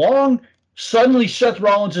singing along. Suddenly Seth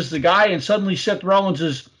Rollins is the guy, and suddenly Seth Rollins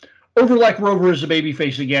is over like Rover as a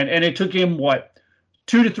babyface again. And it took him,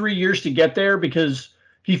 2 to 3 years to get there, because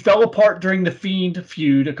he fell apart during the Fiend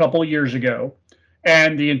feud a couple of years ago,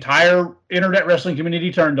 and the entire internet wrestling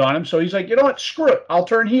community turned on him. So he's like, you know what, screw it, I'll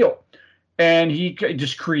turn heel. And he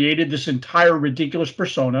just created this entire ridiculous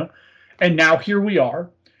persona. And now here we are.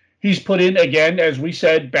 He's put in, again, as we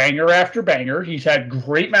said, banger after banger. He's had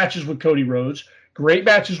great matches with Cody Rhodes, great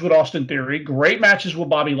matches with Austin Theory, great matches with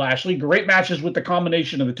Bobby Lashley, great matches with the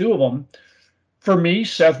combination of the two of them. For me,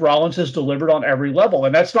 Seth Rollins has delivered on every level.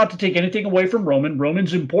 And that's not to take anything away from Roman.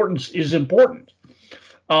 Roman's importance is important.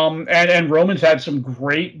 And Roman's had some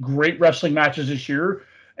great wrestling matches this year.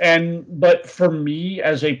 But for me,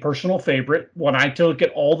 as a personal favorite, when I look at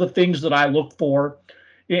all the things that I look for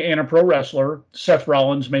in a pro wrestler, Seth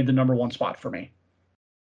Rollins made the number one spot for me.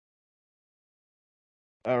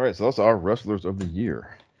 All right, so that's our wrestlers of the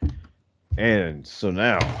year. And so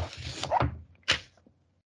now,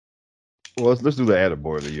 well, let's do the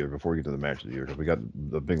attaboy of the year before we get to the match of the year, because we got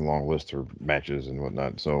the big long list of matches and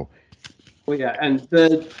whatnot. So, well, yeah, and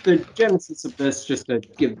the genesis of this, just to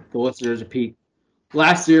give the listeners a peek.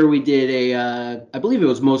 Last year we did I believe it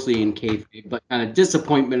was mostly in kayfabe, but kind of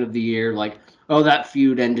disappointment of the year, like, oh, that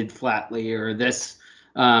feud ended flatly, or this.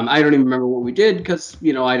 I don't even remember what we did, because,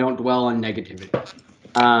 I don't dwell on negativity.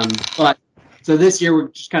 But so this year we're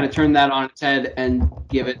just kind of turn that on its head and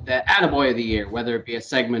give it the attaboy of the year, whether it be a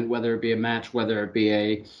segment, whether it be a match, whether it be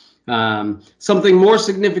a something more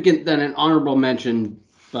significant than an honorable mention,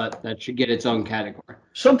 but that should get its own category.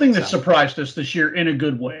 Something that surprised us this year in a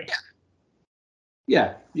good way.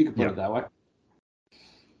 Yeah, you can put it that way.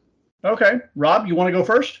 Okay. Rob, you want to go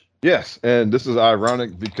first? yes, and this is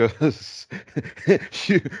ironic because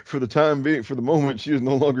for the moment, she is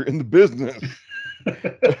no longer in the business.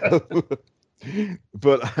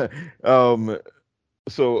 But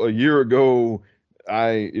so a year ago,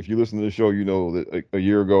 if you listen to the show, you know that a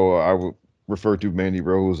year ago I would refer to Mandy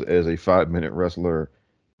Rose as a 5-minute wrestler,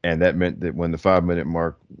 and that meant that when the 5-minute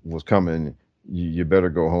mark was coming, you better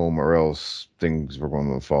go home, or else things were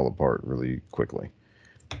going to fall apart really quickly.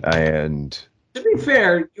 And to be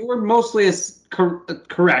fair, you were mostly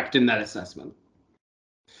correct in that assessment.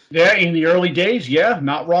 Yeah, in the early days,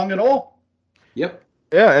 not wrong at all. Yep.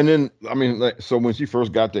 Yeah, and then so when she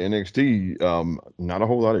first got to NXT, not a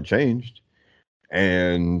whole lot had changed,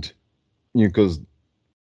 and because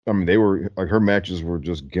they were like, her matches were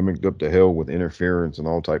just gimmicked up to hell with interference and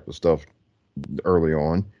all type of stuff early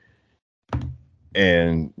on,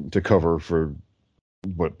 and to cover for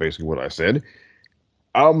basically what I said.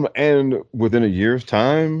 And within a year's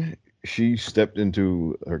time, she stepped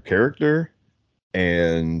into her character,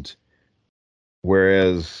 and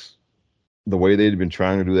whereas the way they'd been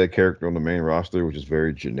trying to do that character on the main roster, which is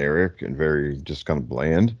very generic and very just kind of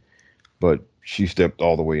bland, but she stepped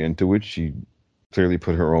all the way into it. She clearly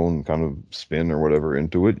put her own kind of spin or whatever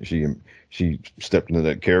into it. She stepped into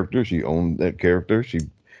that character. She owned that character. She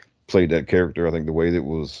played that character, I think, the way that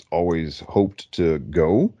was always hoped to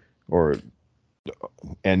go,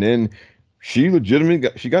 and then she legitimately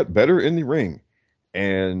got better in the ring.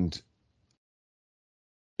 And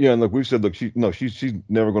and like we've said, she's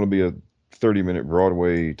never going to be a 30-minute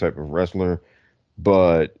Broadway type of wrestler,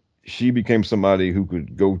 but she became somebody who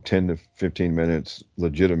could go 10 to 15 minutes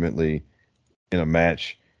legitimately in a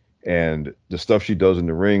match. And the stuff she does in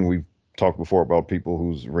the ring, we've talked before about people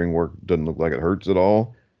whose ring work doesn't look like it hurts at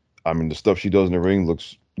all. The stuff she does in the ring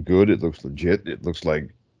looks good. It looks legit. It looks like,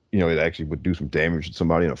 it actually would do some damage to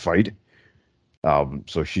somebody in a fight.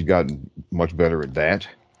 So she's gotten much better at that.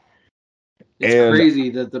 It's crazy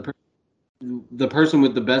that the person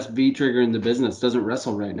with the best V trigger in the business doesn't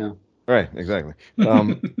wrestle right now. Right, exactly.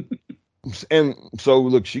 And so,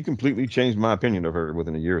 look, she completely changed my opinion of her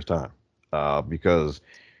within a year's time, because,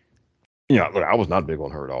 look, I was not big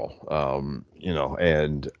on her at all.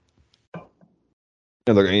 And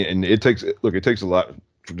it takes a lot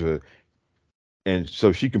to. And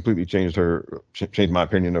so she completely changed my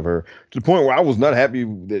opinion of her to the point where I was not happy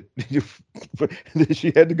that, that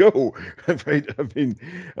she had to go. Right?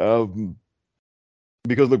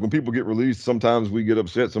 Because look, when people get released, sometimes we get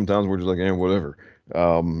upset. Sometimes we're just like, whatever.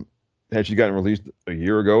 had she gotten released a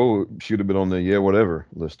year ago, she would have been on the whatever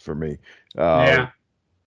list for me.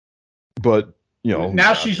 But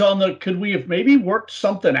now she's on the. Could we have maybe worked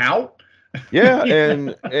something out? Yeah,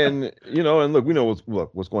 and and look, we know what's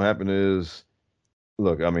going to happen is,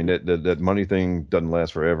 look, I mean that money thing doesn't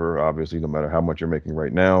last forever. Obviously, no matter how much you're making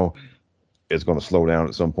right now, it's going to slow down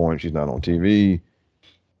at some point. She's not on TV,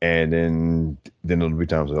 and then it'll be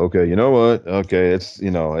times like, okay, you know what? Okay, it's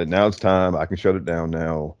now it's time. I can shut it down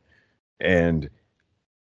now, and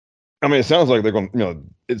I mean, it sounds like they're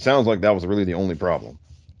going. It sounds like that was really the only problem.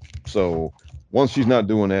 So once she's not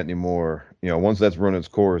doing that anymore, once that's run its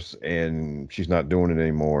course and she's not doing it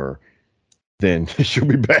anymore, then she'll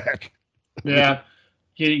be back. Yeah.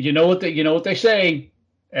 You know what they say,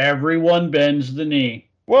 everyone bends the knee.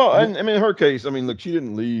 Well, and I mean, in her case, I mean, look, she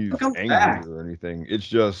didn't leave angry or anything. It's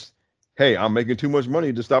just, hey, I'm making too much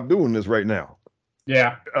money to stop doing this right now.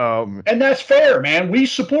 Yeah. And that's fair, man. We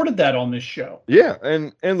supported that on this show. Yeah.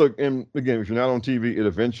 And look, and again, if you're not on TV, it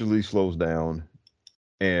eventually slows down.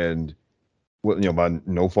 And by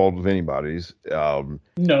no fault of anybody's.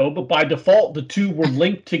 No, but by default, the two were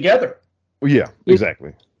linked together. Well, yeah,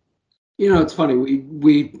 exactly. It's funny.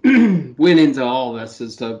 We went into all this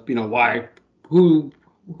as to why,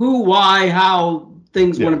 why, how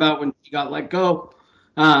things went about when she got let go,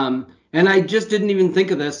 and I just didn't even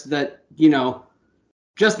think of this. That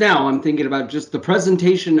just now I'm thinking about just the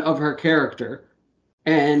presentation of her character,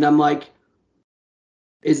 and I'm like,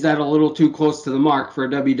 is that a little too close to the mark for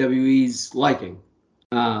WWE's liking?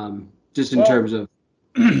 Just in terms of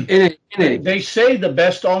they say the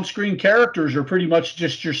best on-screen characters are pretty much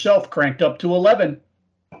just yourself cranked up to 11.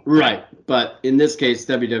 Right, but in this case,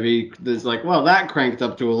 WWE is like, well, that cranked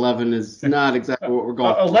up to 11 is not exactly what we're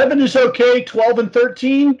going. 11 is okay. 12 and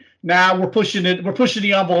 13. Now we're pushing it. We're pushing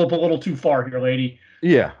the envelope a little too far here, lady.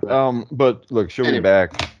 Yeah. But look, she'll be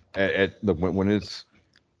back when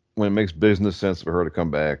it makes business sense for her to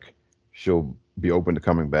come back. She'll be open to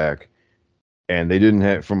coming back. And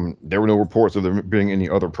there were no reports of there being any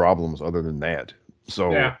other problems other than that.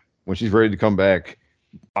 So when she's ready to come back,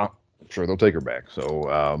 I'm sure they'll take her back.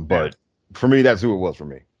 So, but for me, that's who it was for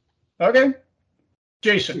me. Okay.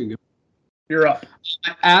 Jason, you're up.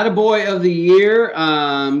 Attaboy of the year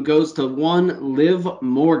goes to one Liv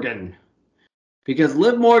Morgan. Because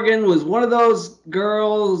Liv Morgan was one of those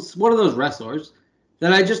wrestlers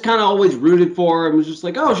that I just kind of always rooted for and was just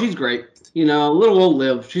like, oh, she's great. Little old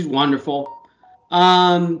Liv. She's wonderful.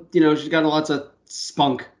 She's got lots of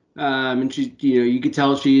spunk. And she, you could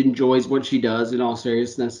tell she enjoys what she does in all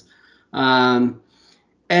seriousness. And,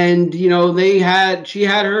 she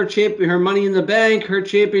had her Money in the Bank, her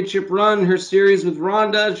championship run, her series with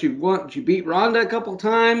Ronda. She beat Ronda a couple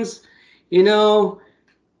times,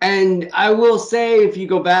 and I will say, if you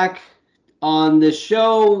go back on this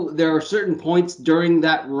show, there are certain points during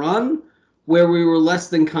that run where we were less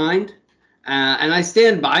than kind. And I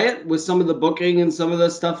stand by it with some of the booking and some of the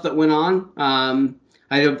stuff that went on.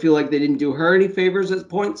 I don't feel like they didn't do her any favors at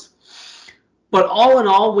points. But all in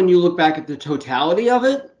all, when you look back at the totality of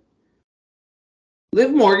it,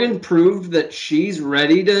 Liv Morgan proved that she's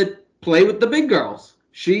ready to play with the big girls.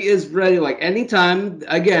 She is ready, like anytime.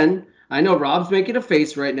 Again, I know Rob's making a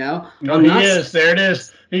face right now. No, he is. There it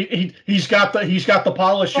is. He's got the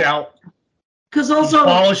polish out. Because also he's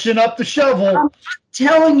polishing up the shovel. I'm not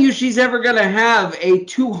telling you she's ever going to have a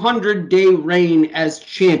 200-day reign as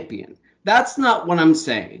champion. That's not what I'm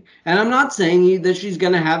saying. And I'm not saying that she's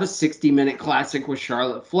going to have a 60-minute classic with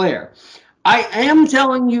Charlotte Flair. I am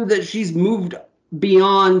telling you that she's moved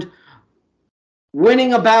beyond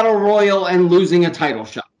winning a battle royal and losing a title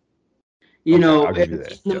shot. In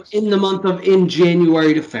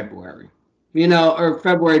January to February. Or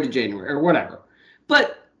February to January or whatever.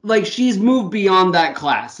 But she's moved beyond that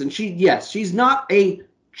class, and she's not a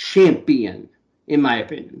champion, in my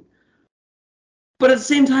opinion. But at the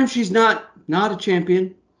same time, she's not a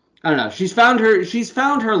champion. I don't know. She's found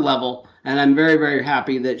her level, and I'm very, very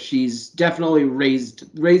happy that she's definitely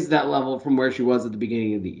raised that level from where she was at the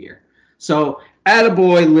beginning of the year. So,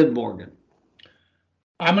 attaboy, Liv Morgan.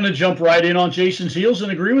 I'm going to jump right in on Jason's heels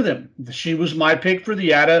and agree with him. She was my pick for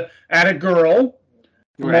the atta girl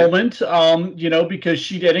moment, because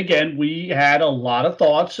she did. Again, we had a lot of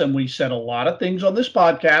thoughts and we said a lot of things on this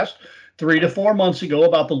podcast 3 to 4 months ago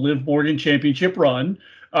about the Liv Morgan championship run.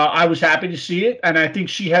 I was happy to see it, and I think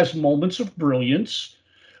she has moments of brilliance.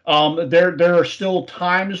 There are still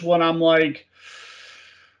times when I'm like,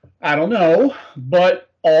 I don't know,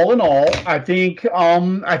 but all in all, I think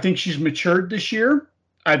she's matured this year.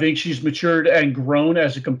 I think she's matured and grown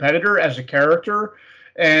as a competitor, as a character.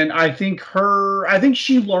 And I think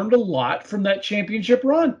she learned a lot from that championship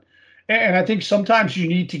run. And I think sometimes you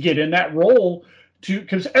need to get in that role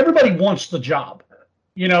because everybody wants the job.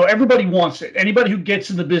 Everybody wants it. Anybody who gets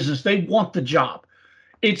in the business, they want the job.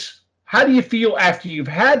 It's how do you feel after you've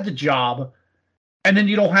had the job and then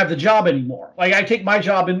you don't have the job anymore? Like I take my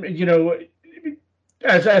job and,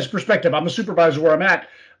 as perspective, I'm a supervisor where I'm at.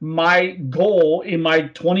 My goal in my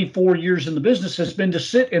 24 years in the business has been to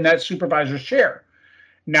sit in that supervisor's chair.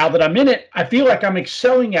 Now that I'm in it, I feel like I'm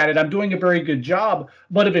excelling at it. I'm doing a very good job.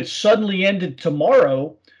 But if it suddenly ended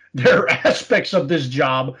tomorrow, there are aspects of this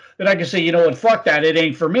job that I can say, you know what, fuck that. It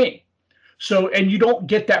ain't for me. So, and you don't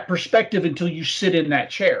get that perspective until you sit in that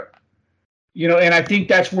chair. And I think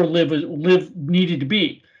that's where Liv needed to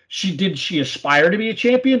be. She aspire to be a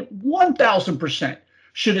champion? 1,000%.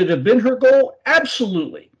 Should it have been her goal?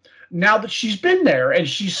 Absolutely. Now that she's been there and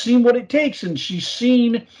she's seen what it takes and she's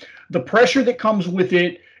seen the pressure that comes with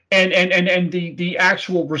it and the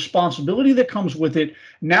actual responsibility that comes with it,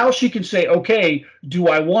 now she can say, okay, do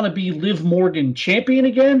I want to be Liv Morgan champion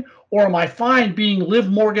again? Or am I fine being Liv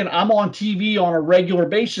Morgan? I'm on TV on a regular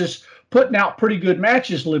basis, putting out pretty good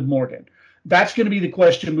matches, Liv Morgan. That's going to be the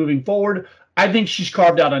question moving forward. I think she's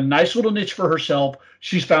carved out a nice little niche for herself.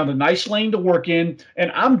 She's found a nice lane to work in,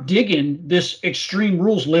 and I'm digging this Extreme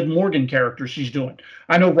Rules Liv Morgan character she's doing.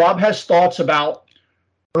 I know Rob has thoughts about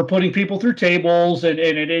her putting people through tables, and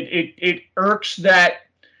it irks that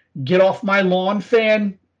get off my lawn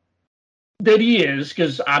fan that he is,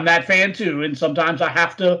 because I'm that fan too, and sometimes I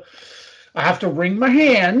have to wring my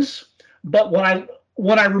hands. But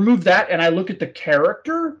when I remove that and I look at the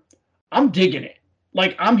character, I'm digging it.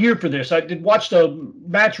 Like, I'm here for this. I watched a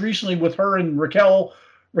match recently with her and Raquel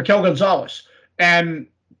Gonzalez,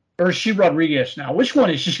 or is she Rodriguez now? Which one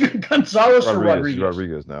is she, Gonzalez or Rodriguez? She's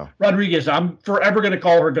Rodriguez now. Rodriguez. I'm forever going to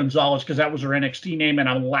call her Gonzalez because that was her NXT name, and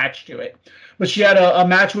I'm latched to it. But she had a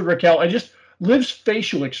match with Raquel, and just Liv's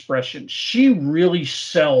facial expression. She really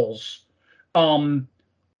sells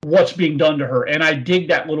what's being done to her, and I dig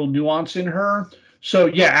that little nuance in her. So,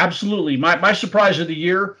 yeah, absolutely. My surprise of the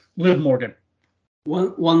year, Liv Morgan.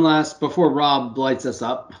 One last, before Rob lights us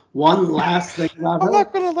up, one last thing about her. I'm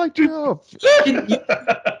not going to light you up. You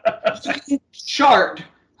can chart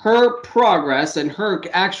her progress and her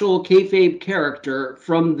actual kayfabe character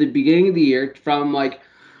from the beginning of the year, from like,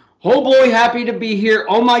 oh boy, happy to be here.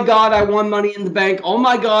 Oh my God, I won Money in the Bank. Oh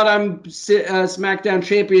my God, I'm SmackDown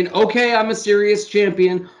champion. Okay, I'm a serious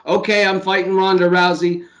champion. Okay, I'm fighting Ronda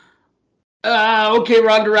Rousey. Okay,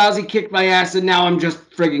 Ronda Rousey kicked my ass, and now I'm just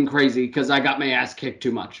friggin' crazy because I got my ass kicked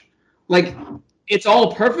too much. Like, it's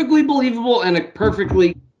all perfectly believable and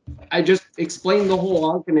I just explained the whole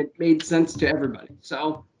arc, and it made sense to everybody.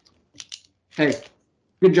 So, hey,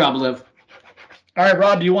 good job, Liv. All right,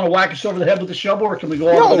 Rob, do you want to whack us over the head with the shovel, or can we go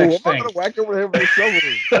on to the next thing? I'm going to whack over the head with the shovel.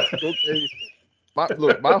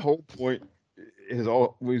 Okay. My whole point has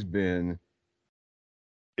always been,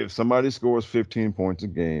 if somebody scores 15 points a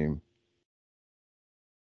game,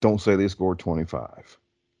 don't say they scored 25.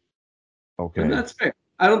 Okay. And that's fair.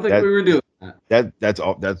 I don't think we were doing that.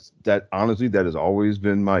 That honestly, that has always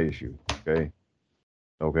been my issue. Okay.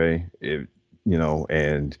 And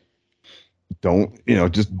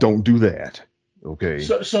just don't do that. Okay.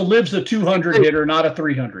 So Liv's a 200 hitter, not a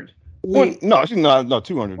 300. Well, no, she's not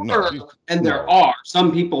 200. No, there are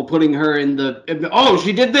some people putting her in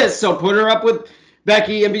she did this, so put her up with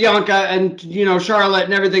Becky and Bianca and Charlotte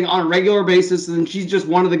and everything on a regular basis, and she's just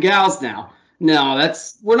one of the gals now. No,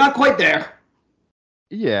 we're not quite there.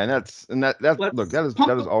 Yeah, that's been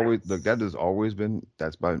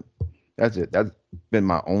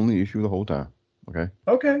my only issue the whole time. Okay.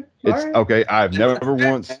 Okay. Okay. I've never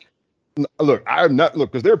once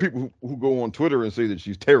because there are people who go on Twitter and say that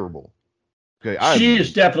she's terrible. Okay. She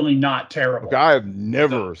is definitely not terrible. Okay, I have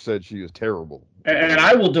never said she is terrible. And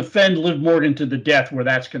I will defend Liv Morgan to the death where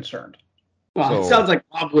that's concerned. Well, it sounds like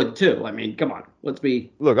Bob would too. I mean, come on, let's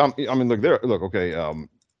be. Look, okay.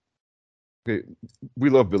 We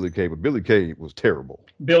love Billie Kay, but Billie Kay was terrible.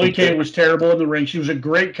 Billie Kay was terrible in the ring. She was a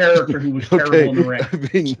great character who was terrible in the ring. I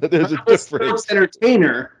mean, there's a difference. Sports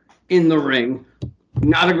entertainer in the ring,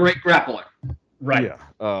 not a great grappler. Right. Yeah.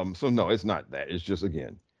 So no, it's not that. It's just,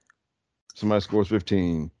 somebody scores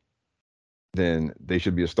 15. Then they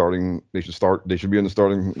should be They should be in the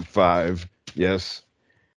starting 5. Yes.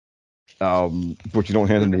 But you don't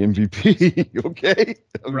hand them the MVP. Okay.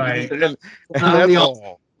 Right. That's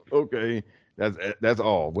all. Okay. That's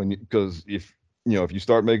all. Because if you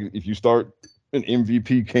start an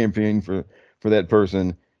MVP campaign for that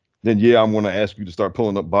person, then I'm going to ask you to start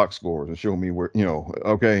pulling up box scores and show me where,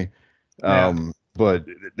 okay. Yeah. But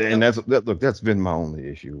that's been my only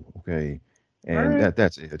issue. Okay. and Right.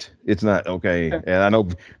 that's it. It's not okay. And I know,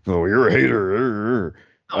 oh, you're a hater.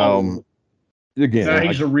 Again, No,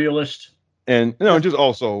 he's a realist. and just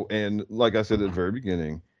also, and like I said at the very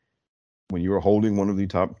beginning, when you are holding one of the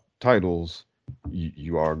top titles,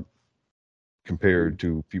 you are compared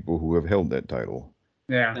to people who have held that title.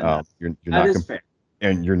 Yeah. You're not fair.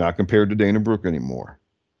 And you're not compared to Dana Brooke anymore.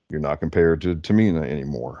 You're not compared to Tamina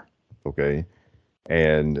anymore. Okay,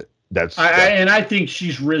 and I think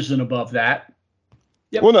she's risen above that.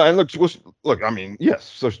 Yep. Well, no, and look. I mean, yes.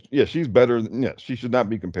 So yeah, she's better. Yes, she should not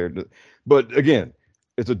be compared to. But again,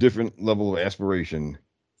 it's a different level of aspiration.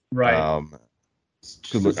 Right.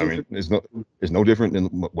 Because look, I mean, it's no different than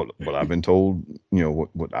what I've been told. You know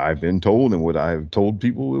what I've been told and what I've told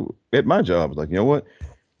people at my job. Like, you know what?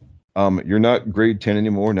 You're not grade 10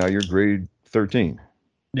 anymore. Now you're grade 13.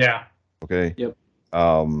 Yeah. Okay. Yep.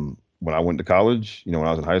 When I went to college, when I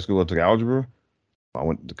was in high school, I took algebra. I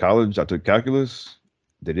went to college, I took calculus.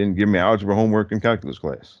 They didn't give me algebra homework in calculus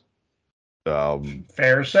class.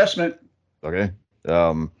 Fair assessment. Okay.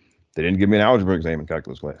 They didn't give me an algebra exam in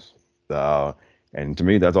calculus class. And to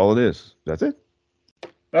me, that's all it is. That's it.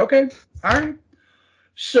 Okay. All right.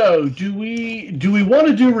 So do we want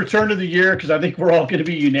to do return of the year? Because I think we're all going to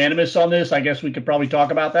be unanimous on this. I guess we could probably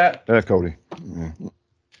talk about that. Cody.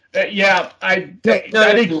 Yeah. I think.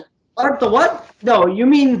 The what? No, you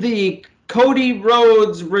mean the Cody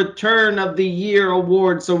Rhodes Return of the Year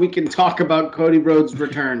award, so we can talk about Cody Rhodes'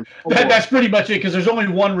 return. That's pretty much it, because there's only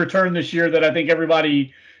one return this year that I think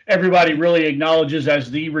everybody really acknowledges as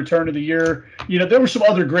the return of the year. There were some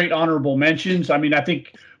other great honorable mentions. I mean, I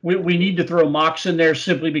think we need to throw Mox in there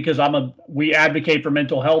simply because we advocate for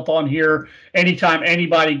mental health on here. Anytime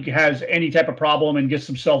anybody has any type of problem and gets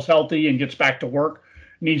themselves healthy and gets back to work,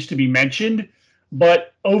 needs to be mentioned.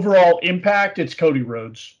 But overall impact, it's Cody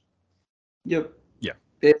Rhodes. Yep. Yeah.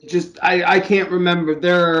 It just I can't remember.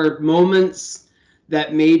 There are moments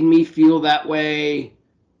that made me feel that way.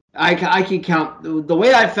 I can count the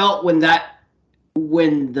way I felt when the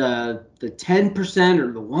 10%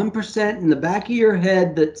 or the 1% in the back of your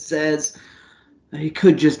head that says it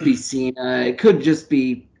could just be Cena. It could just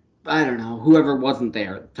be, I don't know, whoever wasn't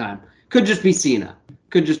there at the time. Could just be Cena.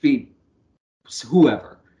 Could just be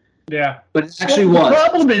whoever. Yeah. But it actually was. The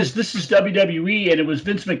problem is this is WWE, and it was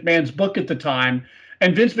Vince McMahon's book at the time,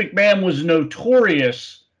 and Vince McMahon was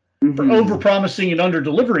notorious for overpromising and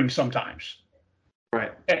under-delivering sometimes.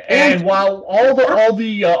 Right. And while all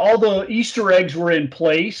the Easter eggs were in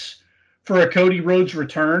place for a Cody Rhodes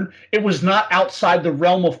return, it was not outside the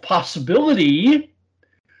realm of possibility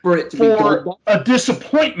for it to be a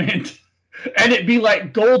disappointment, and it'd be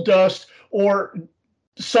like Goldust or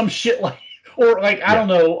some shit like. Or like I don't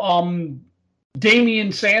know,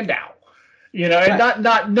 Damian Sandow, and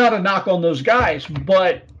not a knock on those guys,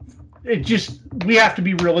 but it just we have to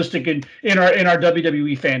be realistic in our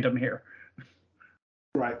WWE fandom here.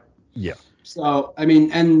 Right. Yeah. So I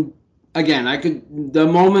mean, and again, the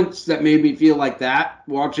moments that made me feel like that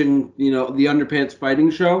watching the Underpants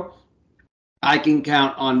Fighting Show, I can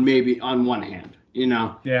count on maybe on one hand,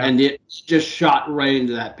 Yeah. And it just shot right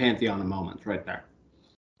into that pantheon of moments right there.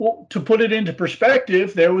 Well, to put it into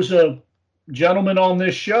perspective, there was a gentleman on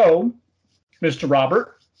this show, Mr.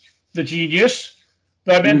 Robert, the genius,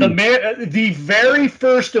 the very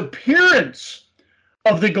first appearance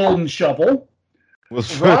of the Golden Shovel.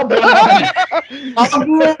 Rob went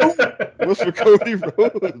for Cody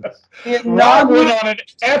Rhodes. Rob went on an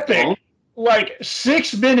epic,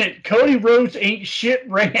 6-minute Cody Rhodes ain't shit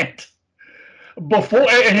rant. Before,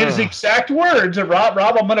 and his exact words, Rob,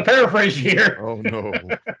 I'm going to paraphrase here. Oh no.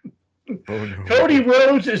 Cody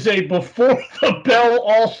Rhodes is a before the bell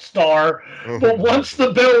all-star, but once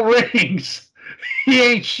the bell rings, he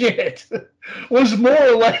ain't shit. Was more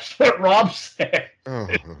or less what Rob said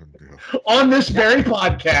on this very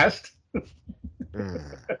podcast.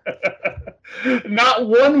 Not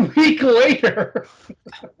 1 week later,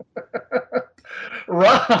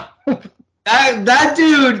 Rob. That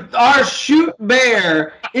dude, our shoot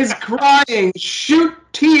bear, is crying shoot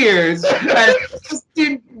tears as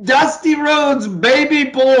Dusty Rhodes' baby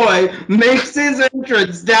boy makes his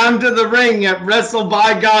entrance down to the ring at Wrestle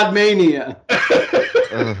by God Mania.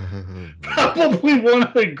 Probably one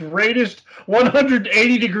of the greatest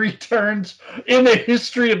 180-degree turns in the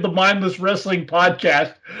history of the Mindless Wrestling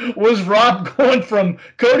podcast was Rob going from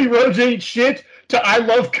Cody Rhodes ain't shit to I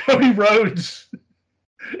love Cody Rhodes.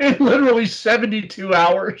 In literally 72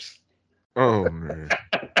 hours. Oh, man.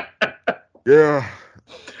 Yeah.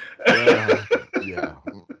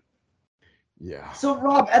 Yeah. So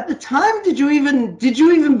Rob, at the time, did you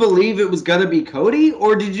even believe it was gonna be Cody,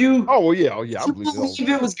 or did you? Oh well, yeah, oh yeah. I Did believe you believe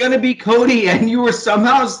it was gonna be Cody, and you were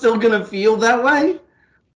somehow still gonna feel that way?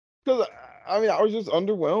 Because I mean, I was just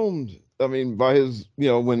underwhelmed. I mean, by his,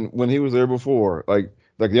 when he was there before, like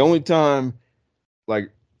the only time,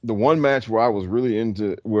 like the one match where I was really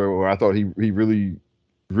into, where I thought he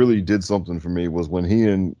really did something for me was when he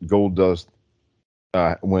and Goldust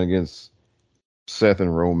went against Seth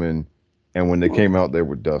and Roman, and when they came out there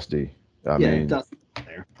with Dusty. I mean, Dusty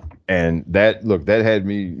there. and that had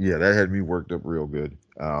me worked up real good.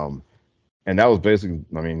 And that was basically,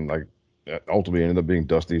 I mean, like ultimately ended up being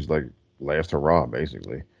Dusty's like last hurrah,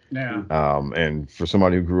 basically. Yeah. And for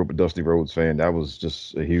somebody who grew up a Dusty Rhodes fan, that was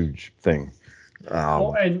just a huge thing.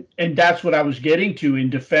 Well, and that's what I was getting to in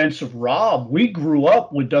defense of Rob. We grew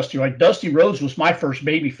up with Dusty. Like Dusty Rhodes was my first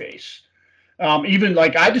babyface. Even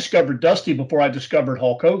like I discovered Dusty before I discovered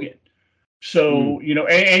Hulk Hogan. So,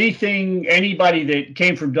 anybody that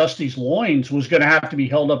came from Dusty's loins was going to have to be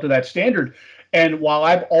held up to that standard. And while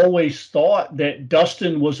I've always thought that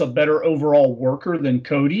Dustin was a better overall worker than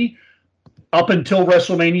Cody, up until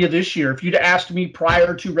WrestleMania this year, if you'd asked me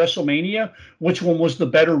prior to WrestleMania which one was the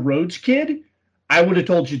better Rhodes kid, I would have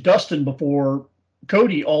told you Dustin before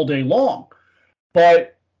Cody all day long.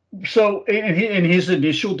 But so in his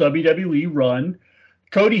initial WWE run,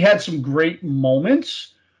 Cody had some great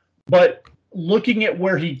moments, but looking at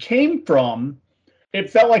where he came from, it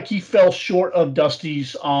felt like he fell short of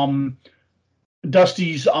Dusty's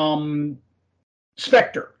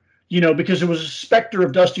specter, because there was a specter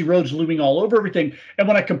of Dusty Rhodes looming all over everything. And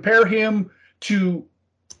when I compare him to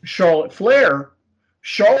Charlotte Flair,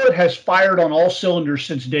 Charlotte has fired on all cylinders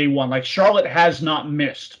since day one. Like Charlotte has not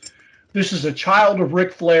missed. This is a child of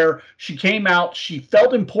Ric Flair. She came out. She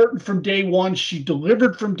felt important from day one. She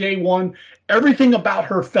delivered from day one. Everything about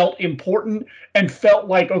her felt important and felt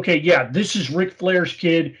like, okay, yeah, this is Ric Flair's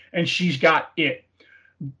kid, and she's got it.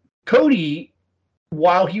 Cody,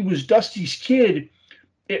 while he was Dusty's kid,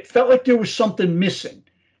 it felt like there was something missing.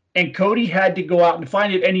 And Cody had to go out and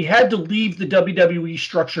find it, and he had to leave the WWE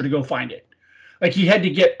structure to go find it. Like he had to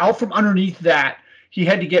get out from underneath that. He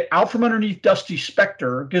had to get out from underneath Dusty's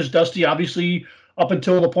specter, because Dusty, obviously, up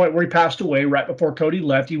until the point where he passed away right before Cody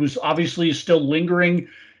left, he was obviously still lingering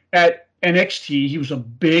at NXT. He was a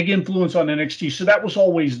big influence on NXT, so that was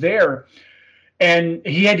always there. And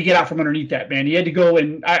he had to get out from underneath that, man. He had to go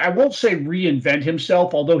and, I won't say reinvent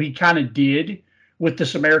himself, although he kind of did with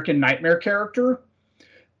this American Nightmare character.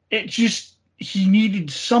 It just, he needed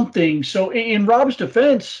something. So in Rob's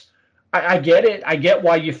defense, I get it. I get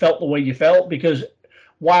why you felt the way you felt, because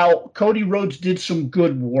while Cody Rhodes did some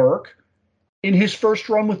good work in his first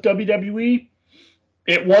run with WWE,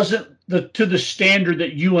 it wasn't to the standard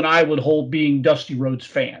that you and I would hold being Dusty Rhodes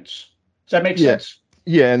fans. Does that make sense?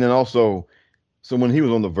 Yeah, and then also, so when he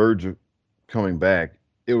was on the verge of coming back,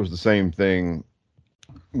 it was the same thing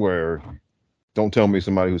where don't tell me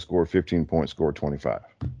somebody who scored 15 points scored 25.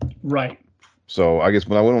 Right. So I guess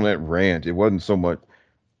when I went on that rant, it wasn't so much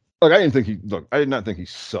like I did not think he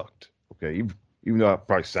sucked. Okay, even though I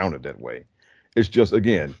probably sounded that way. It's just,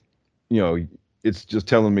 again, it's just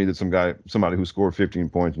telling me that somebody who scored 15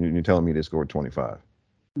 points, and you're telling me they scored 25.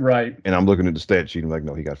 Right. And I'm looking at the stat sheet and like,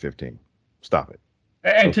 no, he got 15. Stop it.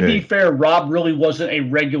 And to be fair, Rob really wasn't a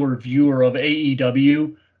regular viewer of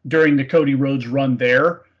AEW during the Cody Rhodes run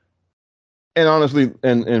there. And honestly,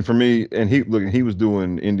 and for me, and he was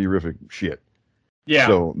doing indie-rific shit. Yeah.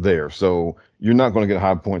 So you're not going to get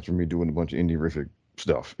high points from me doing a bunch of indie-rific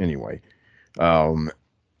stuff anyway. And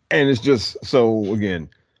it's just, so again,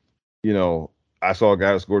 I saw a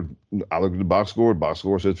guy that scored, I looked at the box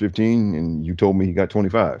score says 15, and you told me he got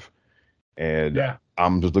 25. And yeah.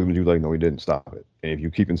 I'm just looking at you like, no, he didn't. Stop it. And if you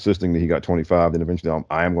keep insisting that he got 25, then eventually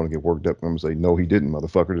I am going to get worked up. I'm going to say, no, he didn't,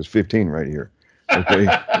 motherfucker. There's 15 right here. Okay.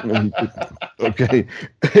 Okay.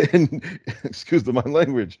 And excuse my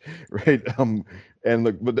language. Right. And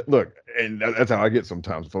look, and that's how I get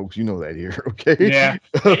sometimes, folks. You know that here. Okay. Yeah.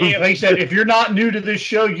 Like I said, if you're not new to this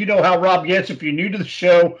show, you know how Rob gets. If you're new to the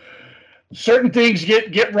show, certain things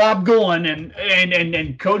get Rob going,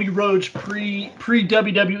 and Cody Rhodes pre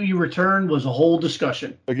WWE return was a whole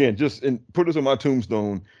discussion. Again, just put this on my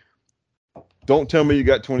tombstone. Don't tell me you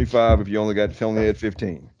got 25 if you only had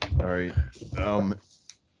 15. All right.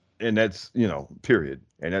 And that's, period.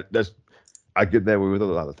 And that's, I get that way with a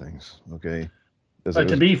lot of things. Okay. But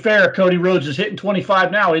to be fair, Cody Rhodes is hitting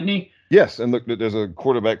 25 now, isn't he? Yes. And look, there's a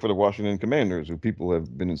quarterback for the Washington Commanders who people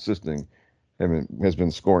have been insisting has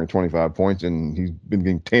been scoring 25 points, and he's been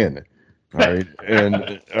getting 10. All right.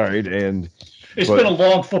 And it's been a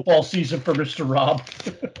long football season for Mr. Rob.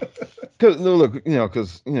 Because no, look,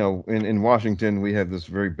 because in Washington we have this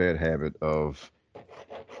very bad habit of,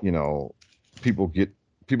 people get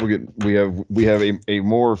we have a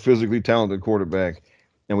more physically talented quarterback,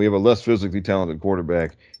 and we have a less physically talented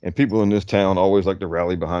quarterback, and people in this town always like to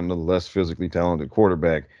rally behind the less physically talented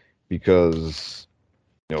quarterback because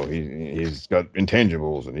he's got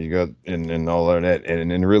intangibles and he got and all of that,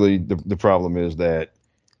 and really the problem is that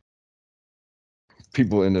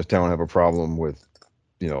people in this town have a problem with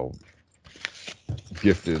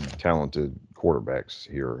gifted, talented quarterbacks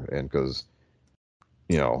here, and because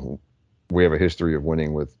we have a history of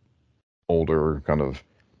winning with older kind of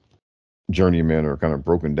journeyman or kind of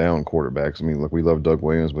broken down quarterbacks. I mean, look, we love Doug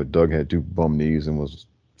Williams, but Doug had 2 bum knees and was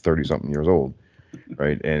 30 something years old,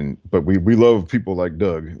 right? But we love people like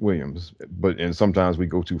Doug Williams, and sometimes we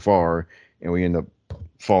go too far and we end up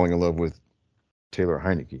falling in love with Taylor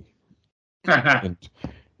Heineke.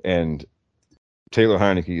 and Taylor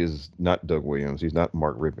Heineke is not Doug Williams. He's not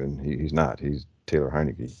Mark Rippon. He's not. He's Taylor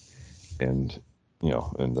Heineke,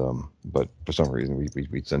 but for some reason we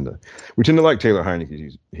tend to like Taylor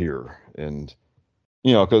Heineke here, and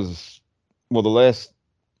because the last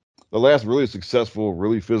really successful,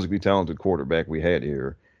 really physically talented quarterback we had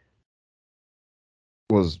here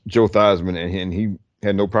was Joe Theismann, and he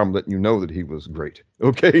had no problem letting you know that he was great.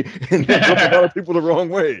 Okay, and that rubbed a lot of people the wrong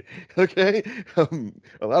way. Okay, a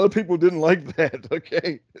lot of people didn't like that.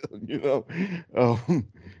 Okay,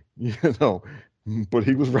 but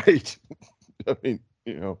he was right. I mean,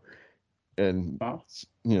 and wow.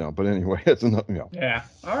 But anyway, that's enough. Yeah.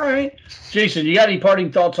 All right, Jason, you got any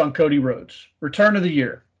parting thoughts on Cody Rhodes? Return of the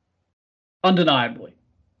year, undeniably.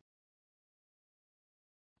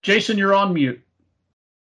 Jason, you're on mute.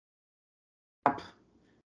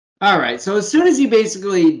 All right. So as soon as he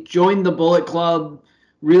basically joined the Bullet Club,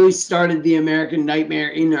 really started the American Nightmare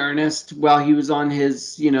in earnest while he was on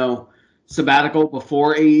his, sabbatical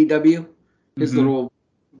before AEW, his little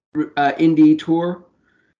indie tour.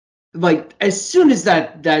 Like, as soon as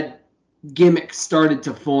that gimmick started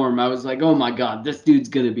to form, I was like, oh my God, this dude's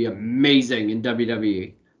going to be amazing in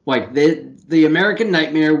WWE. Like, the American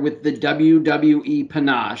Nightmare with the WWE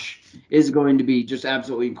panache is going to be just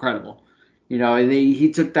absolutely incredible. And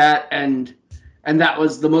he took that, and that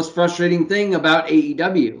was the most frustrating thing about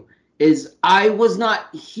AEW is I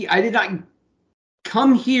did not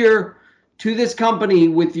come here to this company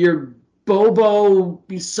with your Bobo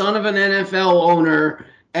son of an NFL owner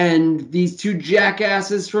and these 2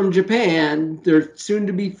 jackasses from Japan. They're soon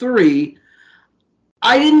to be 3.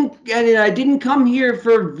 I didn't come here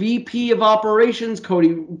for VP of Operations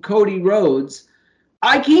Cody Rhodes.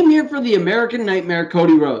 I came here for the American Nightmare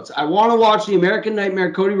Cody Rhodes. I want to watch the American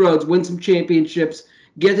Nightmare Cody Rhodes win some championships,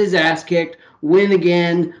 get his ass kicked, win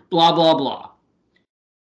again, blah, blah, blah.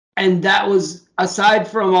 And that was, aside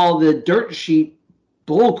from all the dirt sheet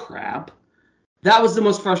bullcrap, that was the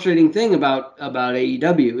most frustrating thing about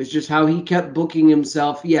AEW, is just how he kept booking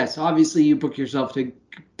himself. Yes, obviously you book yourself to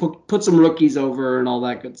put some rookies over and all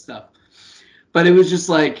that good stuff. But it was just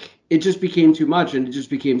like, it just became too much, and it just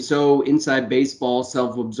became so inside baseball,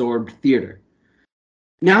 self-absorbed theater.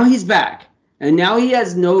 Now he's back, and now he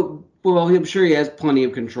has I'm sure he has plenty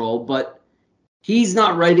of control, but he's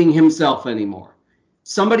not writing himself anymore.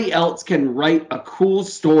 Somebody else can write a cool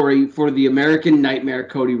story for the American Nightmare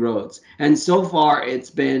Cody Rhodes, and so far it's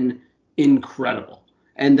been incredible.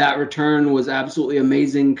 And that return was absolutely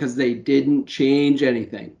amazing because they didn't change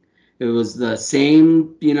anything. It was the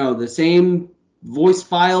same voice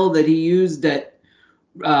file that he used at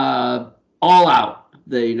All Out.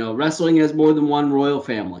 Wrestling has more than one royal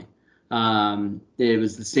family. It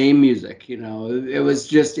was the same music. It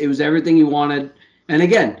was everything he wanted. And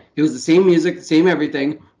again, it was the same music, the same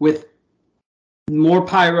everything, with more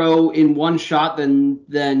pyro in one shot than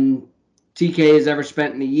TK has ever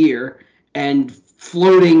spent in a year, and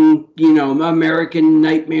floating, American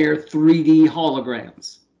Nightmare 3D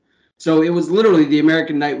holograms. So it was literally the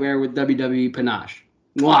American Nightmare with WWE panache.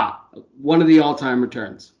 Wow. One of the all-time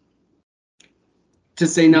returns. To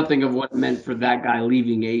say nothing of what it meant for that guy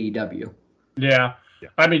leaving AEW. Yeah.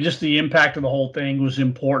 I mean, just the impact of the whole thing was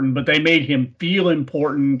important, but they made him feel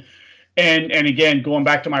important. And again, going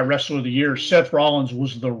back to my Wrestler of the Year, Seth Rollins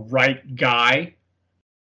was the right guy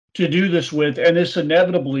to do this with, and this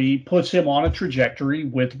inevitably puts him on a trajectory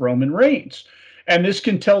with Roman Reigns. And this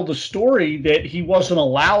can tell the story that he wasn't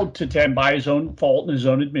allowed to tell, by his own fault and his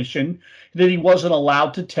own admission, that he wasn't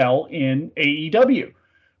allowed to tell in AEW.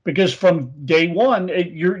 Because from day one,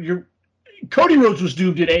 Cody Rhodes was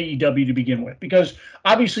doomed at AEW to begin with, because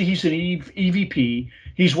obviously he's an EVP.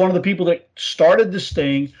 He's one of the people that started this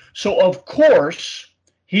thing. So, of course,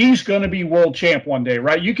 he's going to be world champ one day,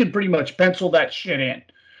 right? You can pretty much pencil that shit in.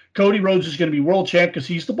 Cody Rhodes is going to be world champ because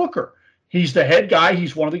he's the booker. He's the head guy.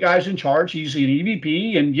 He's one of the guys in charge. He's an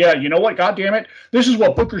EVP. And yeah, you know what? God damn it. This is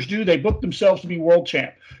what bookers do. They book themselves to be world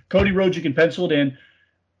champ. Cody Rhodes, you can pencil it in.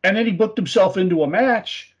 And then he booked himself into a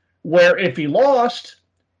match where if he lost,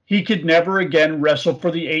 he could never again wrestle for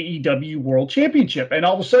the AEW World Championship. And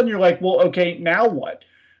all of a sudden you're like, well, okay, now what?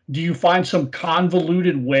 Do you find some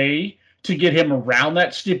convoluted way to get him around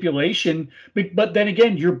that stipulation? But then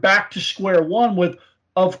again, you're back to square one with,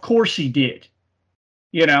 of course he did.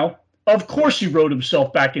 You know? Of course he wrote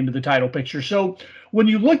himself back into the title picture. So when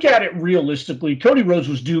you look at it realistically, Cody Rhodes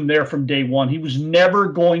was doomed there from day one. He was never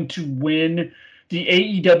going to win the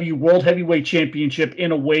AEW World Heavyweight Championship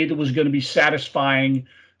in a way that was going to be satisfying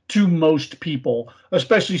to most people,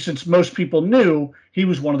 especially since most people knew he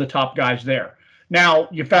was one of the top guys there. Now,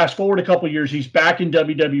 you fast forward a couple of years, he's back in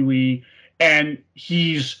WWE, and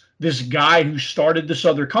he's this guy who started this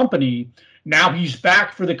other company. Now he's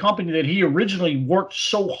back for the company that he originally worked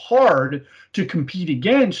so hard to compete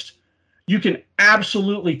against. You can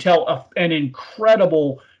absolutely tell an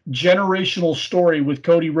incredible generational story with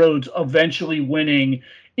Cody Rhodes eventually winning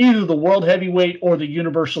either the World Heavyweight or the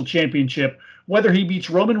Universal Championship, whether he beats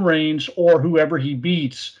Roman Reigns or whoever he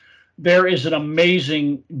beats. There is an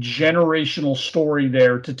amazing generational story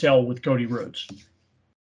there to tell with Cody Rhodes.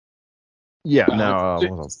 Yeah, now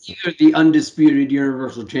it's either the undisputed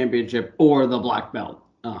Universal Championship or the black belt,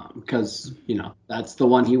 because that's the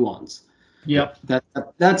one he wants. Yep,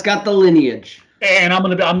 that's got the lineage.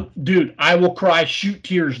 And dude, I will cry, shoot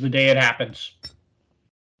tears the day it happens.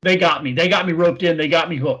 They got me. They got me roped in. They got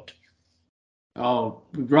me hooked. Oh,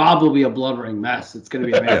 Rob will be a blubbering mess. It's going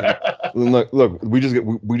to be amazing. Look, we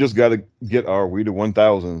just got to get our We the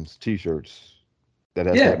 1000s t-shirts. That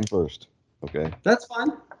has to happen first. Okay. That's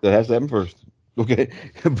fine. That has to happen first. Okay.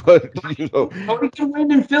 But Cody can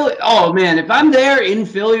win in Philly. Oh man, if I'm there in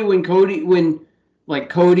Philly when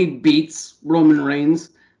Cody beats Roman Reigns,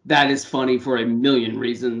 that is funny for a million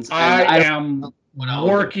reasons. I am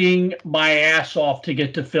working my ass off to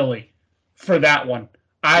get to Philly for that one.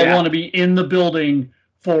 I want to be in the building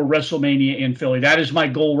for WrestleMania in Philly. That is my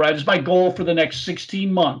goal, right? It's my goal for the next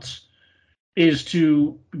 16 months is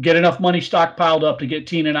to get enough money stockpiled up to get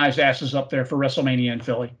Tina and I's asses up there for WrestleMania in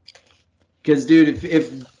Philly. Because, dude,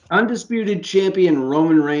 if undisputed champion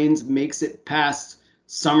Roman Reigns makes it past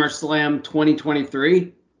SummerSlam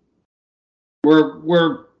 2023,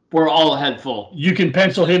 we're all head full. You can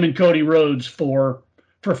pencil him and Cody Rhodes for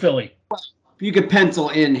Philly. You could pencil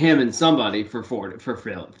in him and somebody for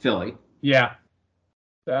Philly. Yeah.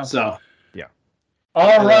 So. Yeah.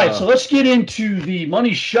 All right. So let's get into the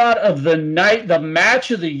money shot of the night, the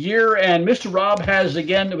match of the year. And Mr. Rob has,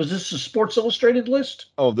 again, was this a Sports Illustrated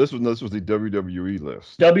list? Oh, this was the WWE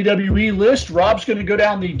list. WWE list. Rob's going to go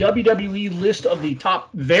down the WWE list of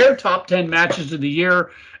their top 10 matches of the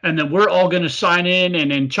year. And then we're all going to sign in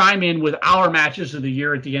and chime in with our matches of the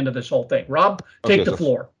year at the end of this whole thing. Rob, take the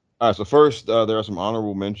floor. All right, so first, there are some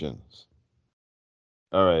honorable mentions.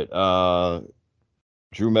 All right,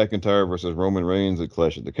 Drew McIntyre versus Roman Reigns at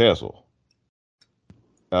Clash at the Castle.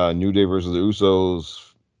 New Day versus the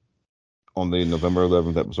Usos on the November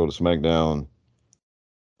 11th episode of SmackDown.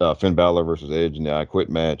 Finn Balor versus Edge in the I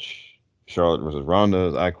Quit match. Charlotte versus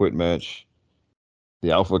Ronda's I Quit match.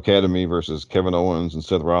 The Alpha Academy versus Kevin Owens and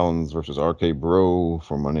Seth Rollins versus RK Bro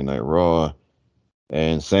for Monday Night Raw.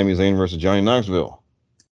 And Sami Zayn versus Johnny Knoxville.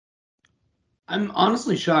 I'm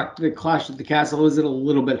honestly shocked that Clash at the Castle isn't a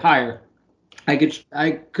little bit higher. I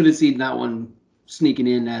could have seen that one sneaking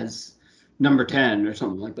in as number 10 or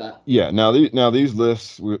something like that. Yeah. Now these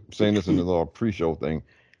lists, we're saying this in the little pre-show thing.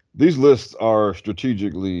 These lists are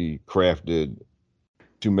strategically crafted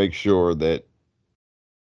to make sure that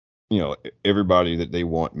everybody that they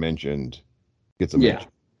want mentioned gets a mention.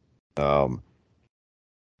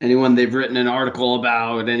 Anyone they've written an article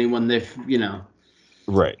about, anyone they've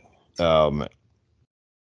right.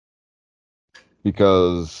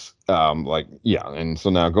 Because and so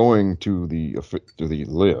now going to the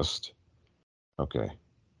list. Okay.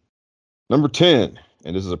 Number 10,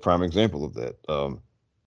 and this is a prime example of that.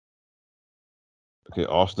 Okay,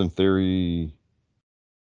 Austin Theory.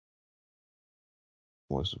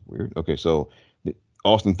 What's weird? Okay, so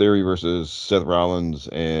Austin Theory versus Seth Rollins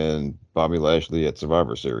and Bobby Lashley at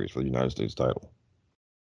Survivor Series for the United States title.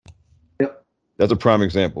 Yep. That's a prime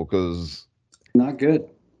example because not good.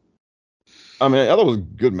 I mean, I thought it was a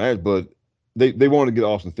good match, but they wanted to get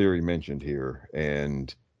Austin Theory mentioned here.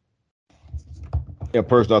 And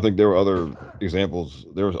personally, I think there were other examples.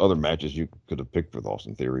 There was other matches you could have picked with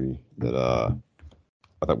Austin Theory that I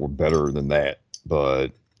thought were better than that. but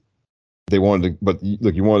they wanted to. But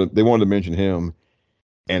look, they wanted to mention him,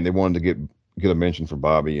 and they wanted to get a mention for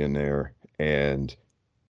Bobby in there. And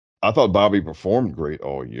I thought Bobby performed great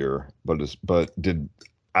all year,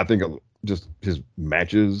 I think just his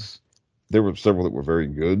matches. There were several that were very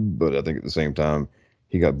good, but I think at the same time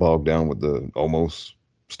he got bogged down with the almost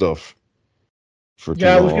stuff.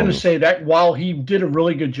 I was going to say that while he did a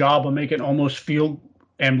really good job of making almost feel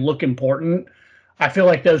and look important, I feel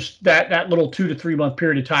like that little 2 to 3 month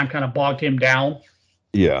period of time kind of bogged him down.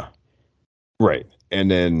 Yeah, right.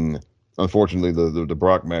 And then unfortunately the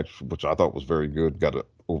Brock match, which I thought was very good,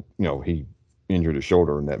 he injured his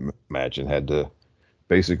shoulder in that match and had to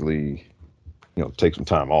basically take some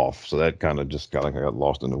time off. So that kind of got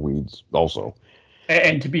lost in the weeds also.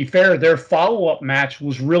 And to be fair, their follow-up match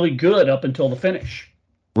was really good up until the finish.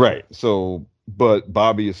 Right. So, but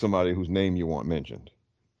Bobby is somebody whose name you want mentioned.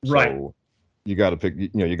 Right. So you got to pick,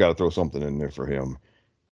 you got to throw something in there for him.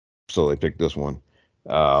 So they picked this one.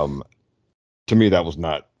 To me, that was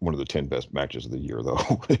not one of the 10 best matches of the year,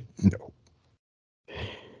 though.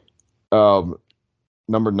 No.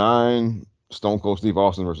 Number 9, Stone Cold Steve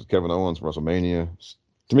Austin versus Kevin Owens, WrestleMania.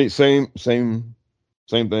 To me, same thing.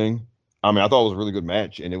 I mean, I thought it was a really good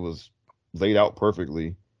match, and it was laid out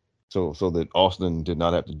perfectly, so that Austin did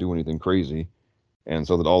not have to do anything crazy, and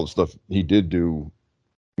so that all the stuff he did do,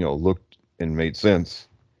 looked and made sense.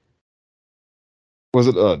 Was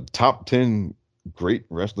it a top 10 great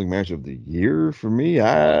wrestling match of the year for me?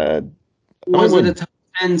 Was it a top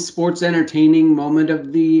 10 sports entertaining moment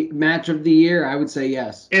of the match of the year? I would say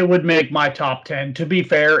yes. It would make my top 10. To be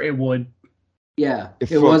fair, it would. Yeah,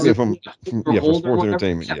 it wasn't for sports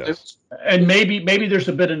entertainment. Yeah, yes, and maybe there's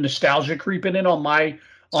a bit of nostalgia creeping in on my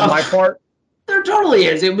part. There totally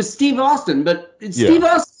is. It was Steve Austin, but Steve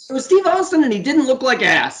Austin. It was Steve Austin, and he didn't look like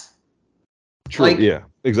ass. True. Yeah.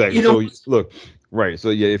 Exactly. So look, right. So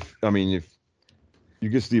yeah, if you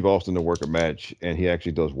get Steve Austin to work a match and he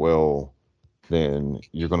actually does well, then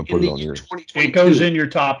you're going to put it on your. It goes in your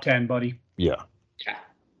top 10, buddy. Yeah.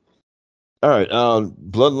 All right,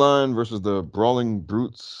 Bloodline versus the Brawling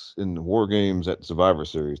Brutes in the War Games at Survivor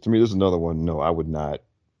Series. To me, this is another one. No, I would not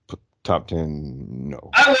put top 10. No,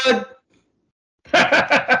 I would.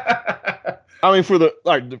 I mean, for the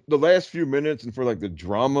last few minutes and for the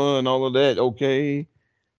drama and all of that, okay.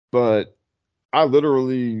 But I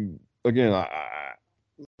literally, again,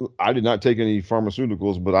 I did not take any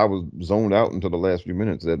pharmaceuticals, but I was zoned out until the last few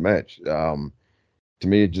minutes of that match. To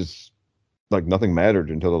me, it just. Nothing mattered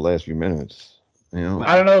until the last few minutes. I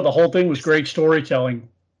don't know. The whole thing was great storytelling.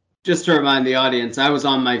 Just to remind the audience, I was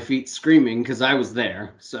on my feet screaming because I was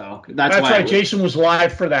there. So that's why right. Jason was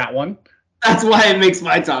live for that one. That's why it makes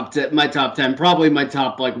my top 10, probably my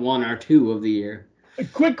top 1 or 2 of the year. A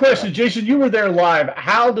quick question, Jason. You were there live.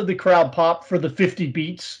 How did the crowd pop for the 50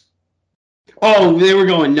 beats? Oh, they were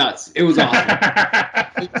going nuts. It was awesome.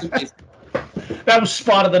 That was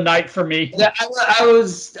spot of the night for me. I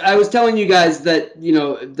was telling you guys that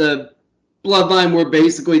the Bloodline were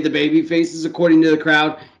basically the baby faces according to the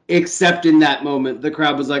crowd, except in that moment the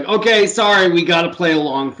crowd was like, "Okay, sorry, we got to play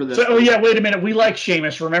along for this." So, wait a minute, we like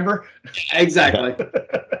Sheamus, remember? Exactly. All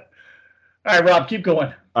right, Rob, keep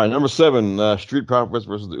going. All right, number 7, Street Profits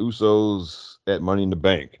versus the Usos at Money in the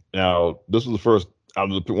Bank. Now, this was the first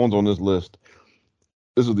out of the ones on this list.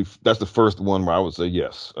 That's the first one where I would say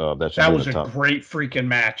yes. That was a great freaking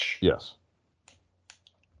match. Yes.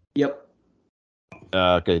 Yep.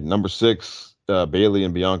 Okay, number 6, Bayley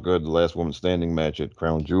and Bianca, the last woman standing match at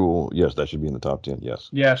Crown Jewel. Yes, that should be in the top 10. Yes.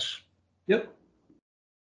 Yes. Yep.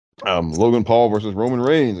 Logan Paul versus Roman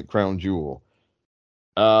Reigns at Crown Jewel.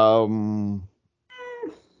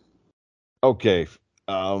 Okay.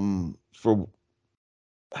 For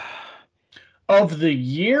of the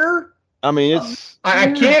year. I mean, it's.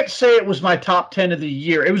 I can't say it was my top 10 of the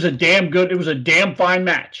year. It was a damn fine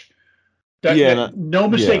match. No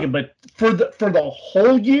mistaken. Yeah. But for the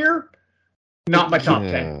whole year, not my top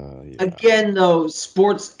 10. Yeah. Again, though,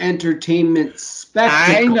 sports entertainment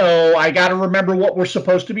spectacle. I know. I got to remember what we're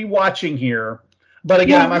supposed to be watching here. But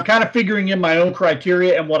again, I'm kind of figuring in my own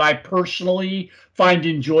criteria and what I personally find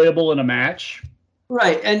enjoyable in a match.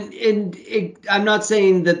 Right, and I'm not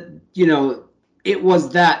saying that it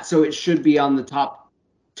was that, so it should be on the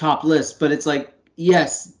top list. But it's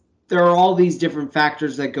yes, there are all these different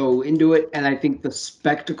factors that go into it, and I think the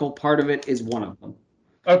spectacle part of it is one of them.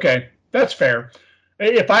 Okay, that's fair.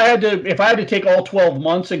 If I had to take all 12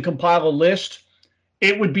 months and compile a list,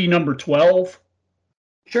 it would be number 12.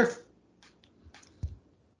 Sure.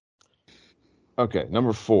 Okay,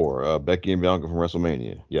 number 4, Becky and Bianca from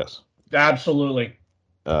WrestleMania. Yes. Absolutely.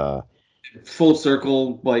 Full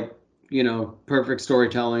circle, perfect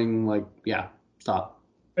storytelling. Like, yeah, stop.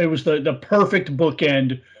 It was the perfect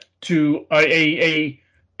bookend to a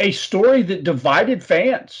story that divided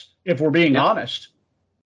fans, if we're being honest.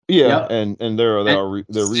 Yeah, and there are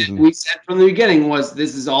reasons. We said from the beginning was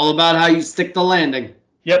this is all about how you stick the landing.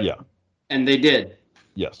 Yep. Yeah. And they did.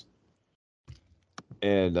 Yes.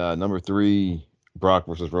 And number 3, Brock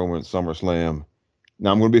versus Roman at SummerSlam.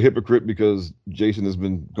 Now I'm going to be a hypocrite because Jason has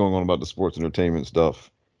been going on about the sports entertainment stuff.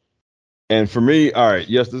 And for me, all right,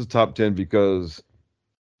 yes, this is top 10 because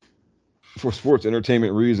for sports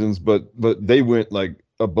entertainment reasons, but they went like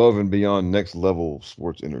above and beyond next level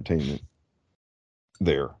sports entertainment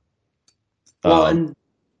there. Well, and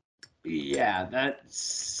yeah,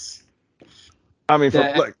 that's. I mean,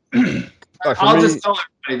 I'll just tell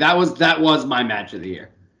everybody that was my match of the year.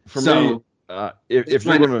 For me, if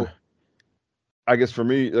you're gonna, I guess for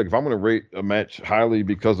me, like if I'm gonna rate a match highly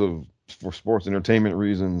for sports entertainment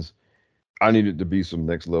reasons, I need it to be some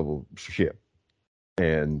next level shit,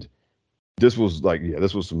 and this was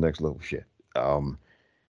some next level shit.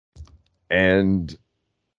 And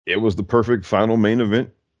it was the perfect final main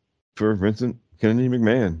event for Vincent Kennedy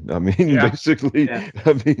McMahon. I mean, basically,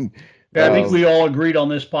 I mean. I think we all agreed on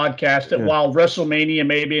this podcast that while WrestleMania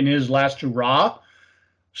may be in his last hurrah,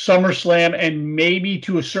 SummerSlam and maybe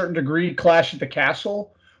to a certain degree Clash at the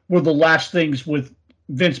Castle were the last things with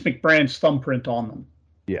Vince McMahon's thumbprint on them.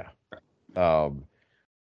 Yeah. All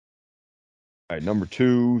right, number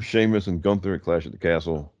 2, Sheamus and Gunther at Clash at the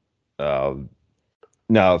Castle.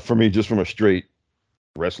 Now, for me, just from a straight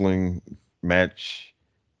wrestling match,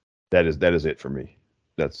 that is it for me.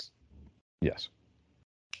 That's yes.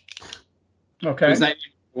 Okay. Is that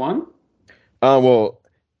one? Well,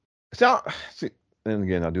 see, and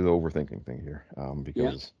again, I do the overthinking thing here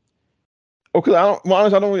because. Okay, I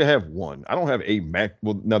don't really have one. I don't have a match.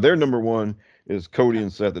 Well, now their number 1 is Cody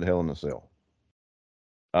and Seth at Hell in a Cell.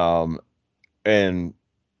 And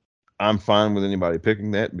I'm fine with anybody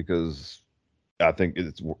picking that because I think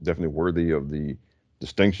it's definitely worthy of the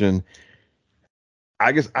distinction.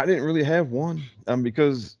 I guess I didn't really have one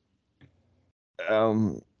because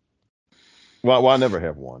well, I never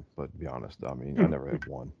have one, but to be honest, I mean, I never had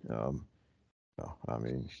one. No, I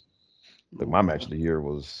mean, my match of the year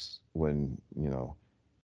was when,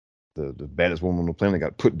 the baddest woman on the planet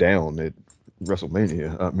got put down at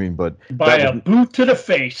WrestleMania. I mean, but by a boot to the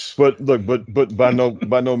face. But look, but by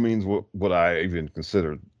no means would I even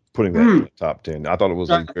consider putting that in the top 10. I thought it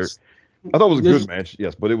was a good match,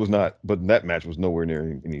 yes, but it was not. But that match was nowhere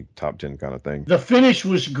near any top 10 kind of thing. The finish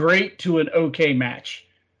was great to an okay match.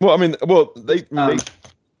 Well, I mean, they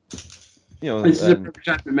this is a perfect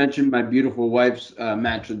time to mention my beautiful wife's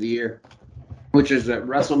match of the year, which is at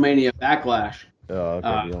WrestleMania Backlash.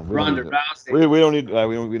 Okay. Ronda Rousey. We don't need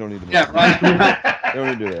we don't need to. Yeah, we don't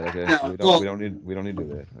need to do that. Okay. No, we don't need to do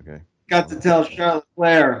that. Okay. Got to tell Charlotte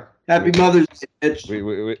Flair, Happy Mother's Day, bitch.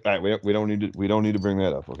 We don't need to bring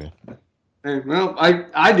that up. Okay. Well,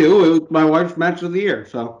 I do. It was my wife's match of the year.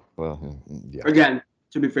 So. Well, yeah. Again,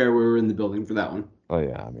 to be fair, we were in the building for that one. Oh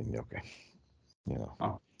yeah, I mean, okay.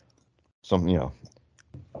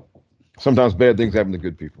 Sometimes bad things happen to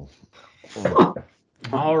good people.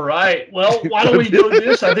 All right. Well, why don't we do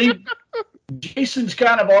this? I think Jason's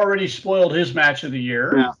kind of already spoiled his match of the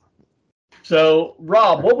year. Yeah. So,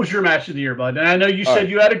 Rob, what was your match of the year, bud? And I know you said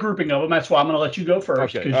you had a grouping of them. That's why I'm going to let you go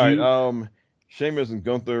first. Okay. All right. Sheamus and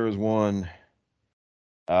Gunther is one.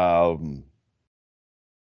 Brock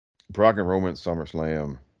and Roman at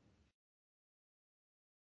SummerSlam.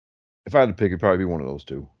 If I had to pick, it'd probably be one of those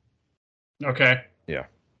 2. Okay. Yeah.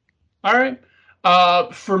 All right.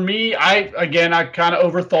 For me, I kind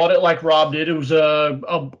of overthought it like Rob did. It was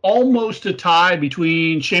almost a tie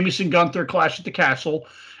between Sheamus and Gunther Clash at the Castle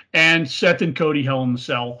and Seth and Cody Hell in the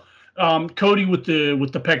Cell. Cody with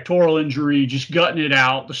the pectoral injury, just gutting it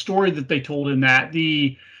out. The story that they told in that,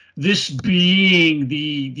 this being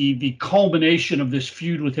the culmination of this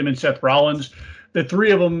feud with him and Seth Rollins. The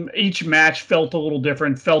 3 of them, each match felt a little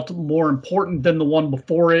different, felt more important than the one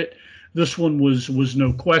before it. This one was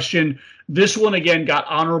no question. This one, again, got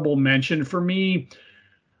honorable mention for me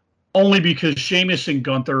only because Sheamus and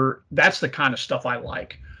Gunther, that's the kind of stuff I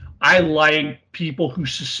like. I like people who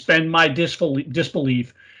suspend my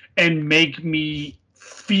disbelief and make me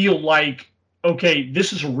feel like, okay,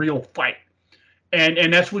 this is a real fight.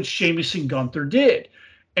 And that's what Sheamus and Gunther did.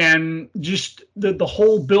 And just the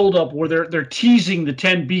whole buildup where they're teasing the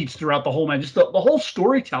 10 beats throughout the whole match, just the whole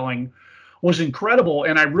storytelling was incredible.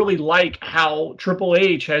 And I really like how Triple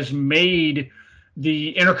H has made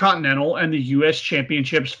the Intercontinental and the U.S.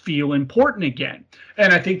 Championships feel important again.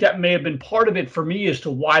 And I think that may have been part of it for me as to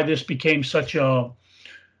why this became such a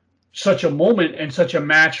such a moment and such a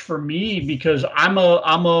match for me because I'm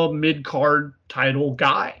a mid-card title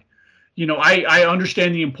guy. You know, I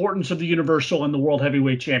understand the importance of the Universal and the World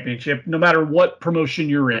Heavyweight Championship, no matter what promotion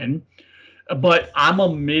you're in. But I'm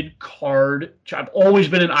a mid-card. I've always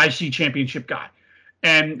been an IC championship guy.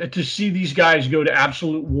 And to see these guys go to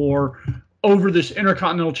absolute war over this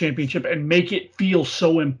Intercontinental Championship and make it feel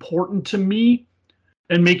so important to me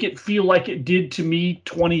and make it feel like it did to me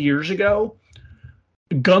 20 years ago,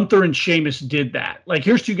 Gunther and Sheamus did that. Like,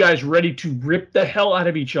 here's two guys ready to rip the hell out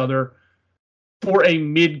of each other for a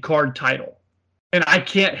mid-card title. And I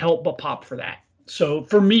can't help but pop for that. So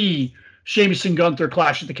for me, Sheamus and Gunther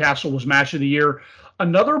Clash at the Castle was match of the year.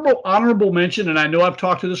 Another honorable mention, and I know I've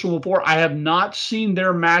talked to this one before, I have not seen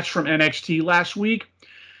their match from NXT last week.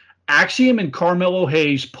 Axiom and Carmelo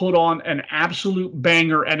Hayes put on an absolute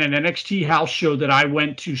banger at an NXT house show that I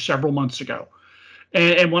went to several months ago.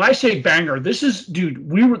 And when I say banger, this is, dude,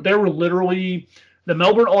 there were literally, the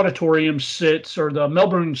Melbourne Auditorium sits, or the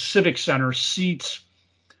Melbourne Civic Center seats,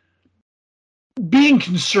 being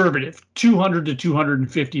conservative, 200 to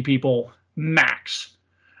 250 people max.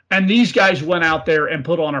 And these guys went out there and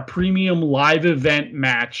put on a premium live event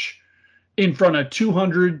match in front of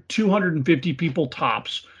 200, 250 people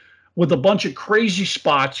tops with a bunch of crazy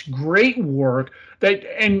spots, great work.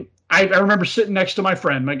 And I remember sitting next to my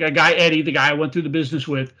friend, my guy Eddie, the guy I went through the business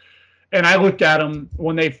with, and I looked at him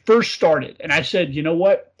when they first started, and I said, you know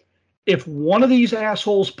what? If one of these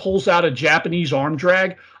assholes pulls out a Japanese arm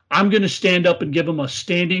drag, I'm going to stand up and give him a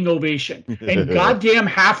standing ovation. And goddamn,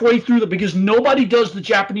 halfway through because nobody does the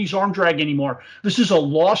Japanese arm drag anymore. This is a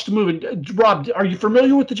lost move. And Rob, are you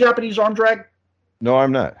familiar with the Japanese arm drag? No,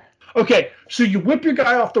 I'm not. Okay, so you whip your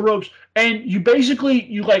guy off the ropes, and you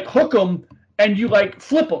like hook him, and you like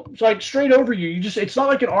flip him. It's like straight over you. It's not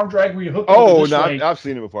like an arm drag where you hook. Oh, no, I've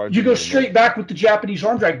seen it before. You go straight back with the Japanese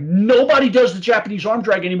arm drag. Nobody does the Japanese arm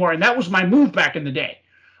drag anymore, and that was my move back in the day.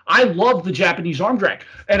 I love the Japanese arm drag.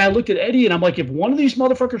 And I looked at Eddie and I'm like, if one of these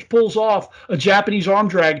motherfuckers pulls off a Japanese arm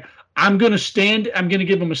drag, I'm going to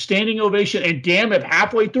give him a standing ovation. And damn it,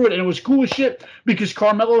 halfway through it. And it was cool as shit because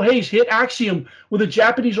Carmelo Hayes hit Axiom with a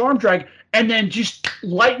Japanese arm drag. And then just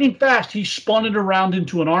lightning fast, he spun it around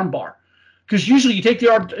into an arm bar. Because usually you take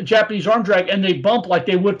the Japanese arm drag and they bump like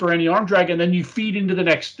they would for any arm drag. And then you feed into the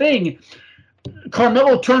next thing.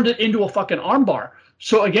 Carmelo turned it into a fucking arm bar.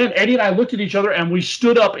 So again, Eddie and I looked at each other and we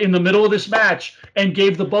stood up in the middle of this match and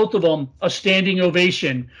gave the both of them a standing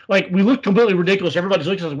ovation. Like, we looked completely ridiculous. Everybody's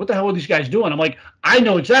looking at us like, what the hell are these guys doing? I'm like, I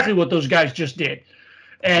know exactly what those guys just did.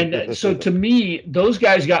 And so to me, those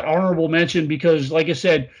guys got honorable mention because, like I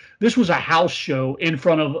said, this was a house show in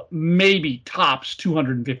front of maybe tops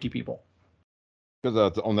 250 people.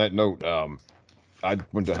 Because on that note, I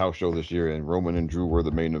went to a house show this year and Roman and Drew were the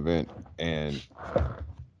main event. And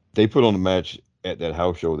they put on a match at that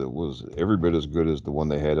house show that was every bit as good as the one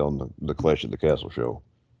they had on the Clash at the Castle show.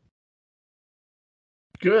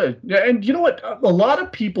 Good. Yeah, and you know what? A lot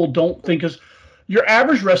of people don't think, because your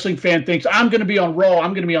average wrestling fan thinks, I'm going to be on Raw,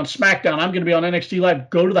 I'm going to be on SmackDown, I'm going to be on NXT Live.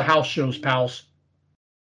 Go to the house shows, pals.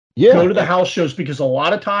 Yeah. Go to the house shows, because a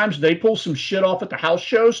lot of times they pull some shit off at the house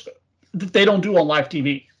shows that they don't do on live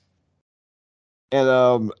TV.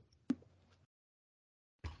 And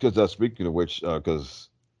because speaking of which, because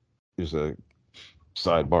there's a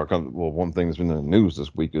sidebar. Well, one thing that's been in the news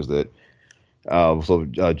this week is that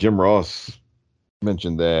Jim Ross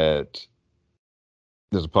mentioned that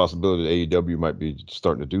there's a possibility that AEW might be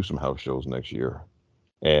starting to do some house shows next year,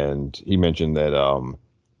 and he mentioned that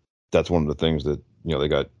that's one of the things that they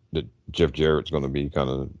got that Jeff Jarrett's going to be kind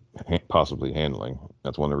of possibly handling.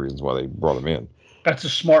 That's one of the reasons why they brought him in. That's a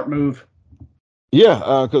smart move.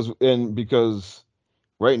 Yeah, because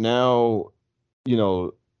right now,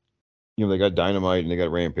 they got Dynamite and they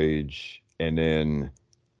got Rampage, and then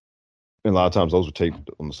a lot of times those are taped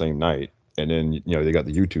on the same night, and then they got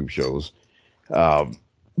the YouTube shows.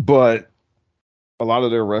 But a lot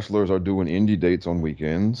of their wrestlers are doing indie dates on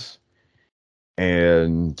weekends,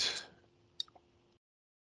 and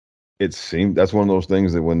it seemed that's one of those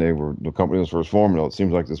things that when the company was first formed, it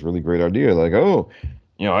seems like this really great idea. Like,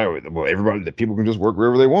 everybody, that people can just work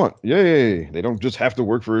wherever they want. Yay! They don't just have to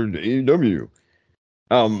work for AEW.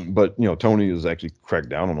 But Tony has actually cracked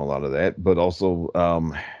down on a lot of that. But also,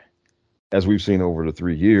 as we've seen over the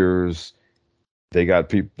 3 years, they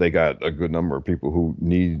got a good number of people who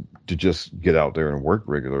need to just get out there and work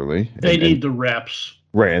regularly. They need the reps,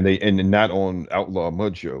 right? And not on outlaw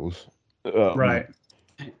mud shows, right?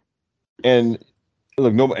 And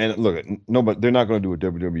look, nobody. They're not going to do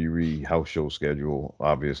a WWE house show schedule,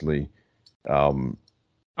 obviously. I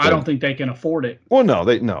don't think they can afford it. Well, no,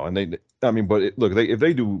 and I mean, but look, if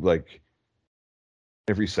they do like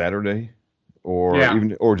every Saturday,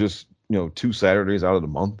 or just 2 Saturdays out of the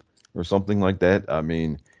month or something like that. I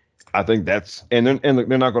mean, I think that's and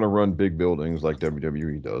they're not going to run big buildings like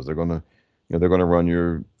WWE does. They're gonna run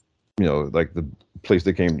your like the place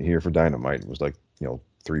they came here for Dynamite was like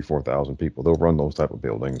 3,000-4,000 people. They'll run those type of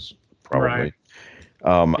buildings probably. Right.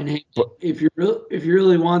 And if you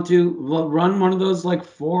really want to run one of those like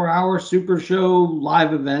 4-hour Super Show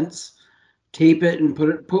live events, tape it and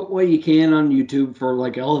put what you can on YouTube for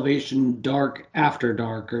like Elevation Dark After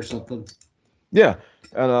Dark or something. Yeah,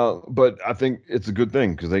 and but I think it's a good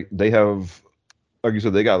thing because they have, like you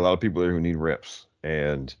said, they got a lot of people there who need reps,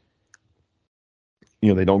 and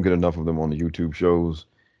they don't get enough of them on the YouTube shows,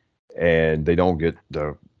 and they don't get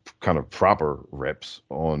the kind of proper reps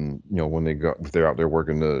on when if they're out there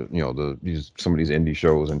working some of these indie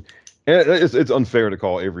shows, and it's unfair to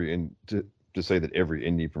call to say that every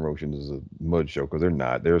indie promotion is a mud show, because they're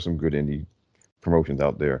not. There are some good indie promotions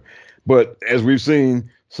out there, but as we've seen,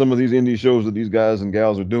 some of these indie shows that these guys and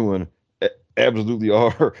gals are doing absolutely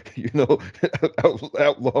are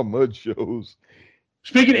outlaw mud shows.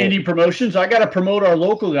 Speaking of indie promotions, I got to promote our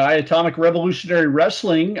local guy, Atomic Revolutionary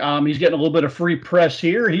Wrestling. He's getting a little bit of free press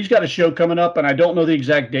here. He's got a show coming up, and I don't know the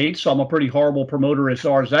exact date, so I'm a pretty horrible promoter as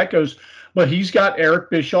far as that goes. But he's got Eric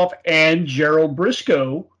Bischoff and Gerald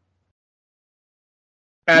Briscoe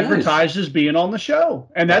advertised as being on the show,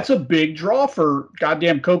 and that's a big draw for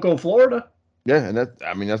goddamn Cocoa, Florida. Yeah,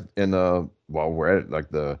 and while we're at it, like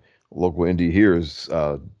the local indie here is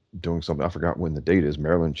doing something. I forgot when the date is.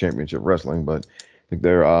 Maryland Championship Wrestling, but I think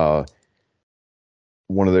they're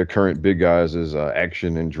one of their current big guys is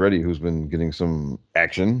Action Andretti, who's been getting some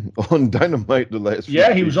action on Dynamite the last few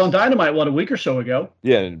weeks. He was on Dynamite a week or so ago.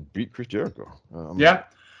 Yeah, and beat Chris Jericho.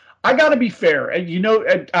 I got to be fair.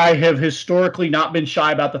 And I have historically not been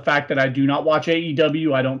shy about the fact that I do not watch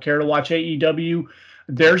AEW. I don't care to watch AEW.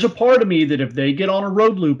 There's a part of me that if they get on a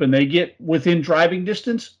road loop and they get within driving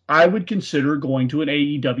distance, I would consider going to an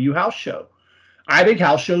AEW house show. I think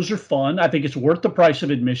house shows are fun. I think it's worth the price of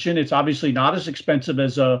admission. It's obviously not as expensive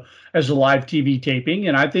as a live TV taping.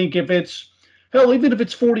 And I think even if it's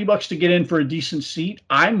 $40 to get in for a decent seat,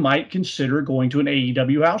 I might consider going to an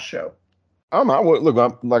AEW house show.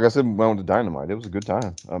 Like I said, when I went to Dynamite, it was a good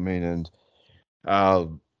time. I mean, and I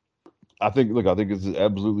think it's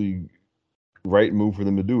absolutely right move for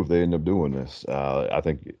them to do if they end up doing this. I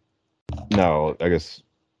think now, I guess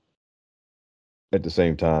at the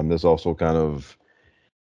same time, this also kind of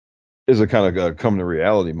is a kind of come to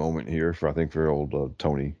reality moment here for old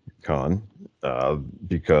Tony Khan,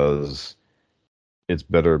 because it's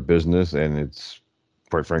better business and it's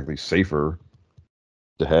quite frankly safer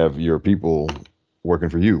to have your people working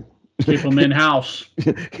for you. Keep them in house.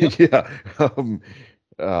 Yeah.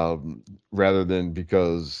 Rather than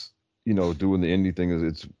because doing the indie thing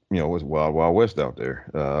it's wild, wild west out there.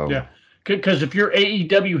 Yeah. Because if your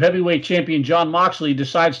AEW heavyweight champion Jon Moxley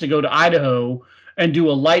decides to go to Idaho and do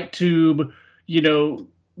a light tube,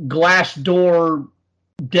 glass door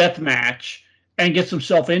death match and gets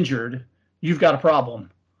himself injured, you've got a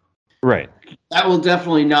problem. Right. That will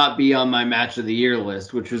definitely not be on my match of the year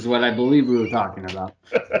list, which is what I believe we were talking about.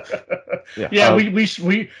 Yeah, we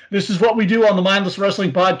this is what we do on the Mindless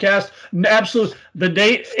Wrestling Podcast. Absolutely, the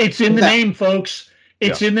date, it's in the name, folks.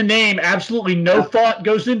 It's in the name. Absolutely no thought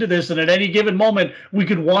goes into this, and at any given moment, we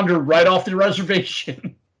could wander right off the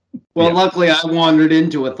reservation. Well, luckily, I wandered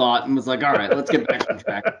into a thought and was like, all right, let's get back on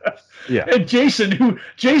track. Yeah. And Jason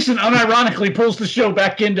unironically pulls the show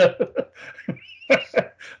back into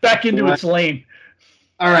its lane.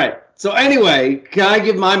 All right. So anyway, can I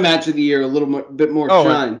give my match of the year a bit more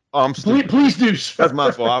shine? Please do, sir. That's my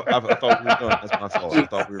fault. I thought we were done. That's my fault. I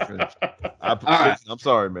thought we were finished. All right. I'm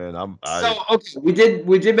sorry, man. Okay, we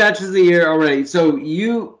did matches of the year already. So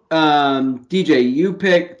you, DJ,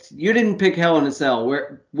 you didn't pick Hell in a Cell.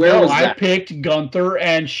 Where was that? I picked Gunther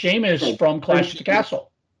and Sheamus from Clash at the Castle.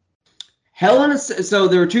 Hell in a Cell. So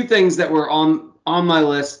there were two things that were on my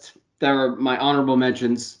list that were my honorable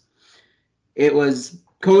mentions. It was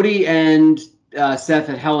Cody and Seth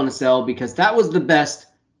at Hell in a Cell because that was the best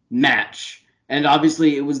match. And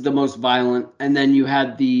obviously it was the most violent. And then you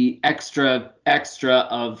had the extra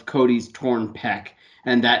of Cody's torn pec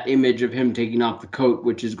and that image of him taking off the coat,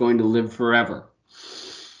 which is going to live forever.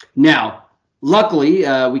 Now, luckily,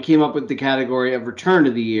 we came up with the category of Return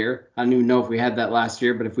of the Year. I don't even know if we had that last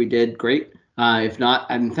year, but if we did, great. If not,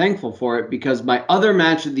 I'm thankful for it because my other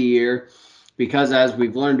match of the year, because as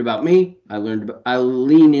we've learned about me, I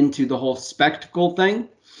lean into the whole spectacle thing.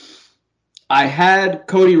 I had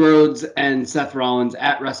Cody Rhodes and Seth Rollins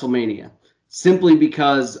at WrestleMania. simply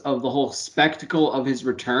because of the whole spectacle of his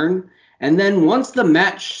return. And then once the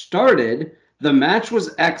match started, the match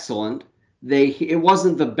was excellent. It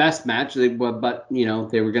wasn't the best match, but you know,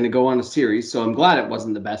 they were going to go on a series, so I'm glad it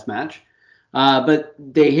wasn't the best match. But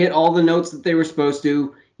they hit all the notes that they were supposed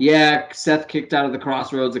to. Yeah, Seth kicked out of the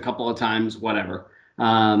Crossroads a couple of times, whatever.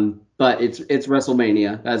 But it's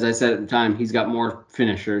WrestleMania. As I said at the time, he's got more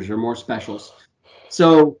finishers or more specials.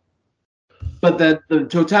 So, but the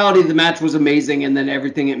totality of the match was amazing, and then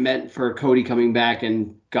everything it meant for Cody coming back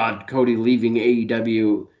and Cody leaving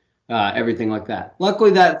AEW, everything like that.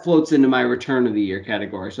 Luckily, that floats into my return of the year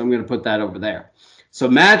category, so I'm going to put that over there. So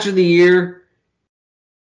match of the year,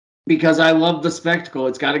 because I love the spectacle,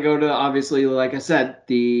 it's got to go to, obviously, like I said,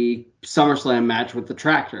 the SummerSlam match with the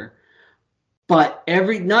tractor. But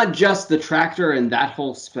not just the tractor and that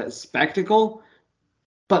whole spectacle,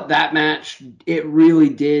 but that match, it really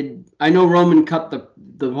did. I know Roman cut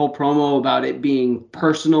the whole promo about it being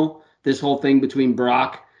personal. This whole thing between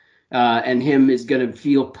Brock and him is going to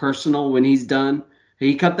feel personal when he's done.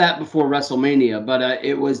 He cut that before WrestleMania, but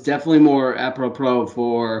it was definitely more apropos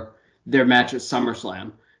for their match at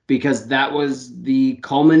SummerSlam, because that was the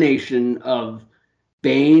culmination of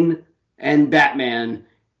Bane and Batman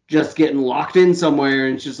just getting locked in somewhere,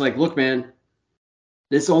 and it's just like, look, man,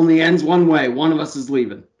 this only ends one way. One of us is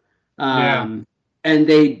leaving. And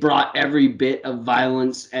they brought every bit of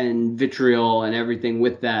violence and vitriol and everything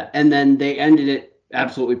with that. And then they ended it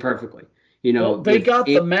absolutely perfectly. You know, well, they got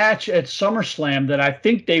the match at SummerSlam that I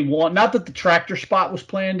think they won. Not that the tractor spot was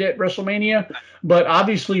planned at WrestleMania, but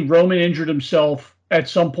obviously Roman injured himself at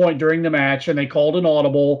some point during the match, and they called an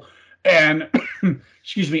audible. And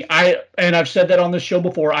excuse me, I've said that on this show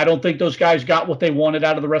before. I don't think those guys got what they wanted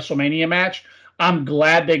out of the WrestleMania match. I'm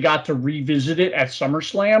glad they got to revisit it at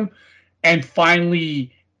SummerSlam and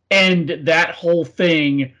finally end that whole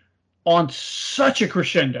thing on such a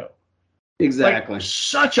crescendo. Exactly. Like,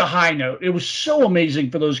 such a high note. It was so amazing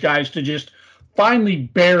for those guys to just finally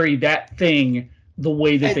bury that thing the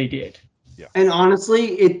way that they did. Yeah. And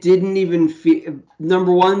honestly, it didn't even feel.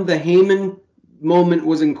 Number one, the Heyman moment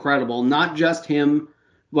was incredible. Not just him,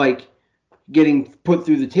 like, getting put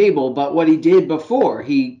through the table, but what he did before.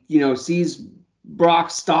 He, you know, sees Brock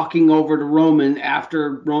stalking over to Roman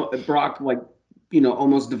after Brock, like, you know,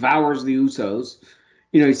 almost devours the Usos.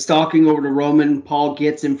 You know, he's stalking over to Roman. Paul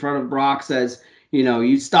gets in front of Brock, says, you know,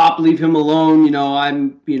 you stop, leave him alone. You know,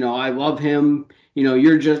 I love him. You know,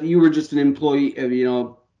 you were just an employee.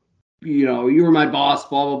 You know, you were my boss.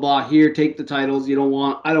 Blah blah blah. Here, take the titles. I don't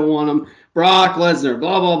want them. Brock Lesnar.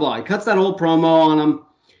 Blah blah blah. He cuts that whole promo on him.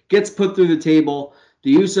 Gets put through the table.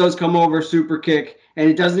 The Usos come over, super kick, and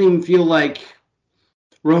it doesn't even feel like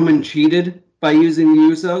Roman cheated by using the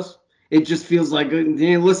Usos. It just feels like,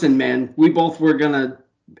 hey, listen, man, we both were going to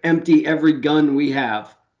empty every gun we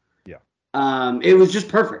have. Yeah. It was just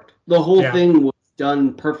perfect. The whole thing was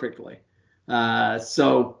done perfectly. And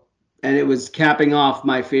it was capping off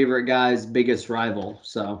my favorite guy's biggest rival.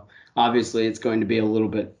 So obviously it's going to be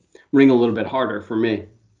ring a little bit harder for me.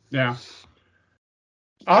 Yeah.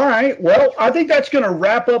 All right. Well, I think that's going to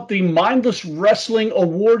wrap up the Mindless Wrestling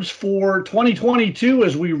Awards for 2022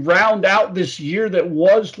 as we round out this year that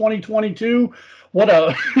was 2022. What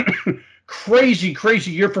a crazy,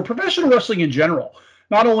 crazy year for professional wrestling in general.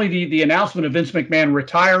 Not only the announcement of Vince McMahon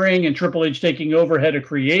retiring and Triple H taking over head of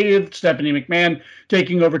creative, Stephanie McMahon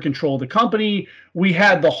taking over control of the company. We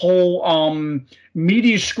had the whole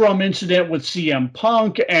media scrum incident with CM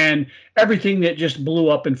Punk and everything that just blew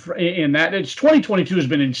up in that. 2022 has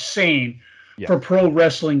been insane for pro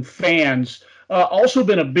wrestling fans. Also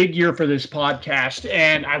been a big year for this podcast.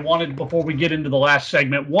 And I wanted, before we get into the last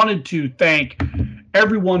segment, to thank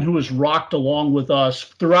everyone who has rocked along with us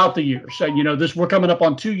throughout the years. You know, we're coming up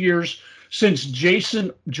on 2 years since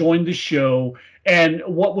Jason joined the show and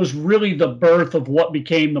what was really the birth of what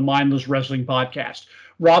became the Mindless Wrestling Podcast.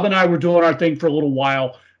 Rob and I were doing our thing for a little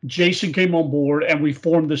while. Jason came on board and we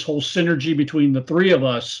formed this whole synergy between the three of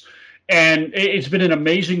us. And it's been an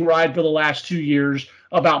amazing ride for the last 2 years.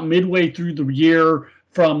 About midway through the year,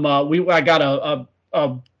 I got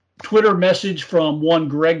a Twitter message from one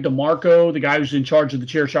Greg DeMarco, the guy who's in charge of the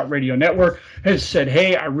Chairshot Radio Network, has said,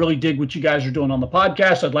 hey, I really dig what you guys are doing on the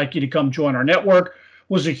podcast. I'd like you to come join our network.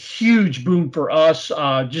 Was a huge boon for us.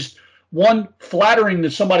 Just one, flattering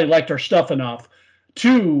that somebody liked our stuff enough.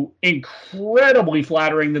 Two, incredibly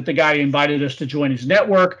flattering that the guy invited us to join his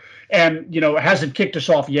network. And, you know, it hasn't kicked us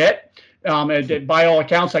off yet. By all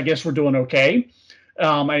accounts, I guess we're doing okay.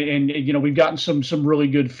 And you know, we've gotten some really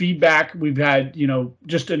good feedback. We've had, you know,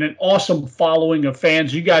 just an awesome following of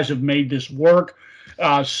fans. You guys have made this work.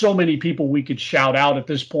 So many people we could shout out at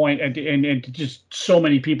this point, and just so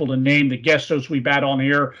many people to name, the guest hosts we've had on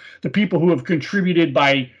here, the people who have contributed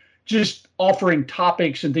by just offering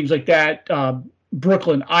topics and things like that.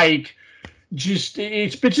 Brooklyn Ike,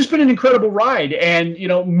 it's been an incredible ride. And,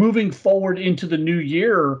 moving forward into the new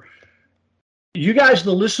year, you guys,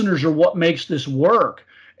 the listeners, are what makes this work.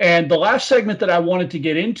 And the last segment that I wanted to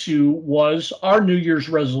get into was our New Year's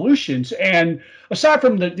resolutions. And aside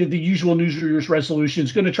from the usual New Year's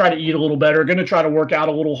resolutions, going to try to eat a little better, going to try to work out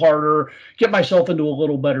a little harder, get myself into a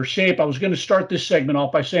little better shape. I was going to start this segment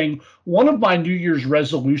off by saying one of my New Year's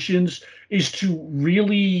resolutions is to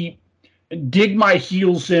really dig my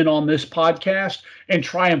heels in on this podcast and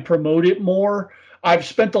try and promote it more. I've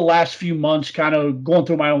spent the last few months kind of going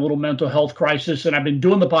through my own little mental health crisis, and I've been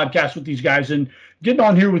doing the podcast with these guys, and getting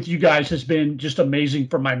on here with you guys has been just amazing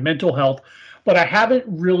for my mental health. But I haven't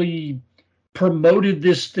really promoted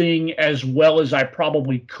this thing as well as I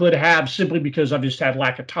probably could have, simply because I've just had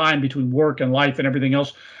lack of time between work and life and everything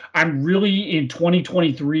else. I'm really in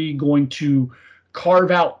 2023 going to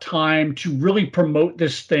carve out time to really promote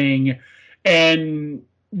this thing, and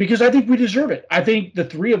because I think we deserve it. I think the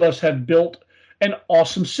three of us have built an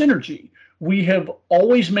awesome synergy. We have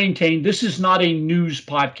always maintained this is not a news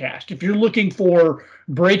podcast. If you're looking for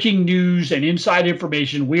breaking news and inside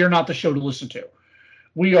information, we are not the show to listen to.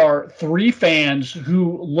 We are three fans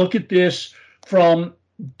who look at this from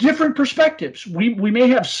different perspectives. We may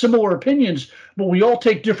have similar opinions, but we all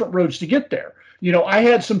take different roads to get there. I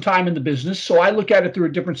had some time in the business, so I look at it through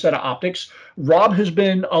a different set of optics. Rob has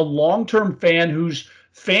been a long-term fan whose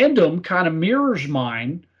fandom kind of mirrors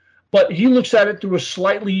mine, but he looks at it through a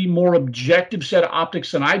slightly more objective set of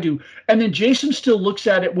optics than I do. And then Jason still looks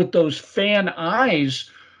at it with those fan eyes,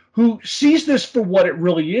 who sees this for what it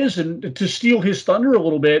really is. And to steal his thunder a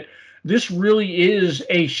little bit, this really is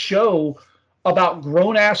a show about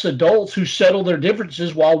grown-ass adults who settle their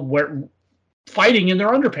differences while fighting in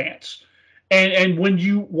their underpants. And when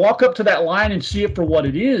you walk up to that line and see it for what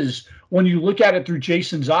it is, when you look at it through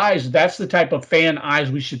Jason's eyes, that's the type of fan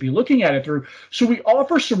eyes we should be looking at it through. So we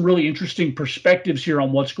offer some really interesting perspectives here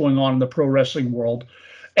on what's going on in the pro wrestling world.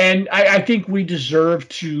 And I think we deserve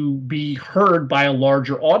to be heard by a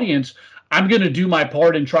larger audience. I'm going to do my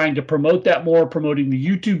part in trying to promote that more, promoting the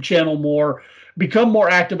YouTube channel more, become more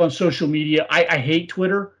active on social media. I hate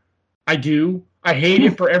Twitter. I do. I hate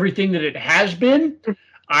it for everything that it has been.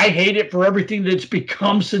 I hate it for everything that it's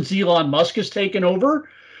become since Elon Musk has taken over.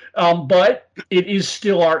 But it is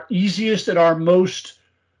still our easiest and our most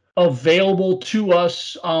available to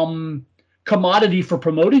us commodity for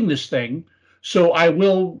promoting this thing. So I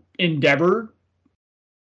will endeavor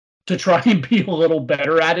to try and be a little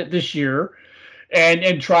better at it this year,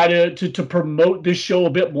 and try to promote this show a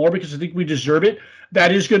bit more, because I think we deserve it.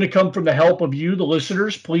 That is going to come from the help of you, the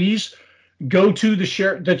listeners. Please go to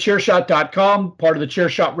thechairshot.com, part of the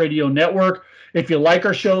Chairshot Radio Network. If you like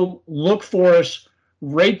our show, look for us,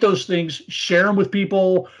 rate those things, share them with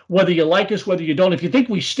people, whether you like us, whether you don't. If you think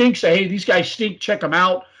we stink, say, hey, these guys stink, check them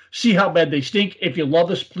out, see how bad they stink. If you love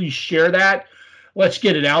us, please share that. Let's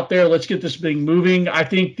get it out there. Let's get this thing moving. I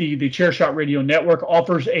think the Chairshot Radio Network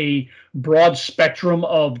offers a broad spectrum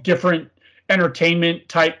of different entertainment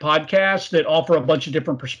type podcasts that offer a bunch of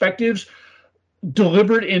different perspectives,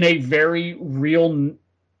 delivered in a very real,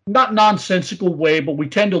 not nonsensical way, but we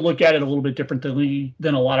tend to look at it a little bit differently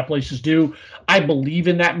than a lot of places do. I believe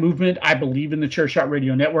in that movement. I believe in the Chairshot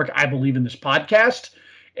Radio Network. I believe in this podcast.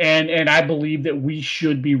 And I believe that we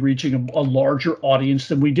should be reaching a larger audience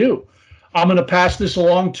than we do. I'm going to pass this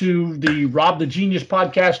along to the Rob the Genius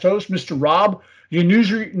podcast host, Mr. Rob. Your New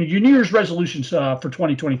Year's resolutions for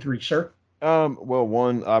 2023, sir. Well,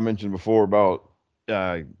 one I mentioned before about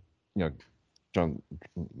trying to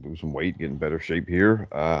lose some weight, get in better shape here.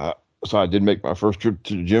 So I did make my first trip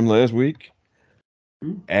to the gym last week.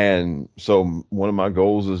 And so one of my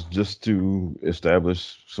goals is just to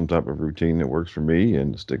establish some type of routine that works for me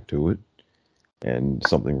and stick to it, and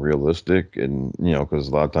something realistic. And, because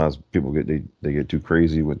a lot of times people they get too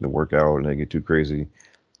crazy with the workout, and they get too crazy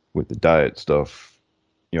with the diet stuff,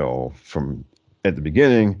 from at the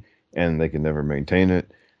beginning, and they can never maintain it.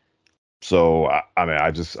 So I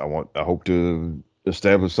hope to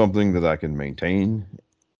establish something that I can maintain.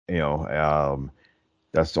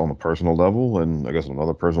 That's on a personal level, and I guess on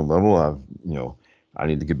another personal level, I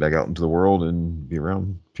need to get back out into the world and be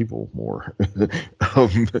around people more.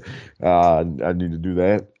 I need to do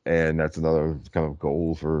that, and that's another kind of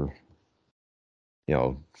goal for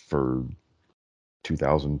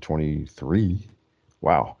 2023.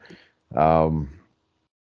 Wow. And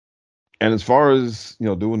as far as,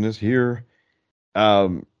 doing this here,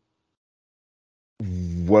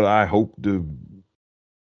 what I hope to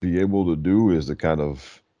be able to do is to kind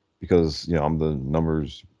of, because I'm the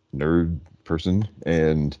numbers nerd person,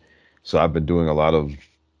 and so I've been doing a lot of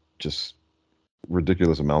just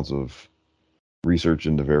ridiculous amounts of research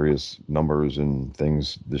into various numbers and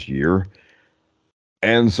things this year.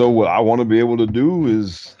 And so what I want to be able to do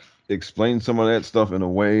is explain some of that stuff in a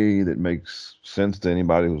way that makes sense to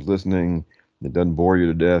anybody who's listening, that doesn't bore you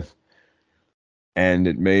to death, and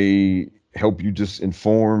it may help you just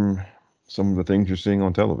inform some of the things you're seeing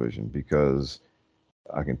on television, because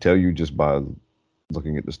I can tell you just by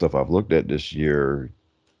looking at the stuff I've looked at this year,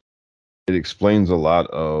 it explains a lot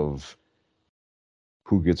of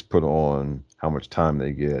who gets put on, how much time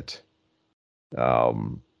they get,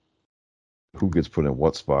 who gets put in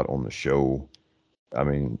what spot on the show. I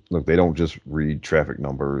mean, look, they don't just read traffic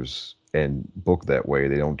numbers and book that way.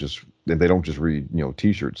 They don't just read,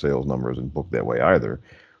 t-shirt sales numbers and book that way either.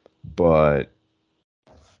 But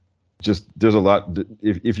just there's a lot.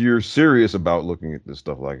 If you're serious about looking at this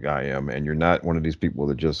stuff like I am, and you're not one of these people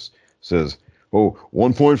that just says, "Oh,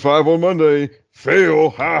 1.5 on Monday, fail,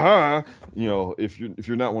 ha ha." If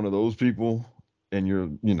you're not one of those people, and you're,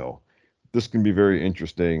 this can be very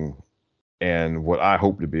interesting. And what I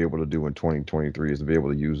hope to be able to do in 2023 is to be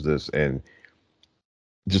able to use this and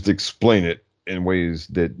just explain it in ways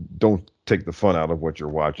that don't take the fun out of what you're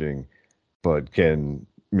watching, but can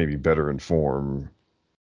maybe better inform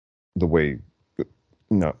the way,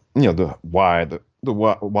 the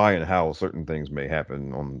why and how certain things may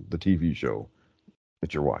happen on the TV show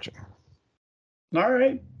that you're watching. All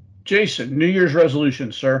right. Jason, New Year's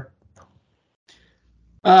resolution, sir.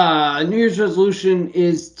 New Year's resolution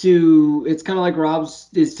it's kind of like Rob's,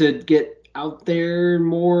 is to get out there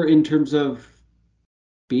more in terms of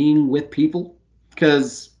being with people.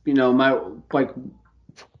 Because, my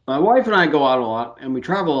wife and I go out a lot, and we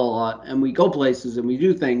travel a lot, and we go places, and we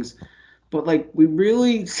do things. But, we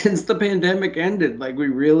really, since the pandemic ended, we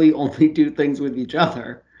really only do things with each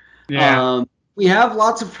other. Yeah. We have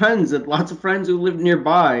lots of friends who live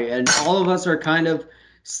nearby, and all of us are kind of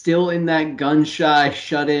still in that gun-shy,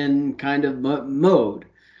 shut-in kind of mode,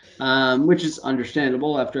 which is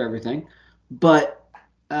understandable after everything. But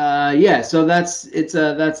so that's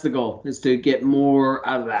the goal, is to get more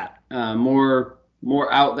out of that, more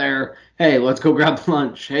out there. Hey, let's go grab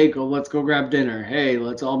lunch. Hey, let's go grab dinner. Hey,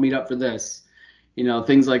 let's all meet up for this.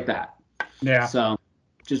 Things like that. Yeah. So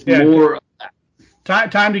just more of that.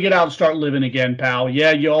 Time to get out and start living again, pal.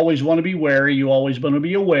 Yeah, you always want to be wary. You always want to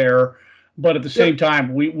be aware. But at the same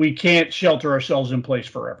time, we can't shelter ourselves in place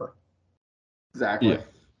forever. Exactly. Yeah.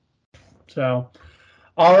 So,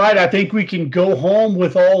 all right, I think we can go home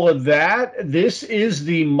with all of that. This is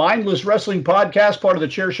the Mindless Wrestling Podcast, part of the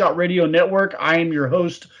Chairshot Radio Network. I am your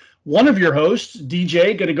host, one of your hosts,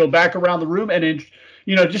 DJ. Going to go back around the room and,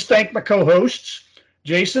 just thank my co-hosts.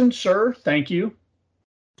 Jason, sir, thank you.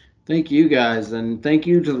 Thank you, guys, and thank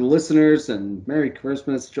you to the listeners, and Merry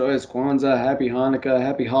Christmas, Joyous Kwanzaa, Happy Hanukkah,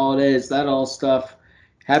 Happy Holidays, that all stuff.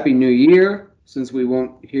 Happy New Year, since you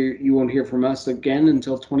won't hear from us again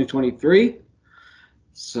until 2023.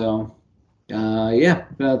 So,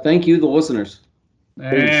 thank you, the listeners.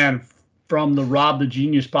 And from the Rob the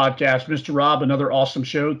Genius podcast, Mr. Rob, another awesome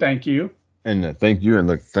show. Thank you. And thank you,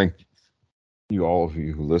 and thank you, all of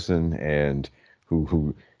you who listen and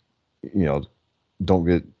who don't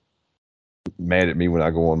get mad at me when I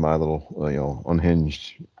go on my little,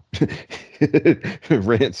 unhinged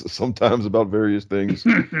rants sometimes about various things.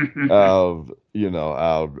 This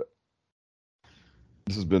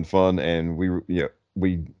has been fun, and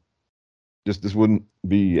this wouldn't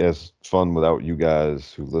be as fun without you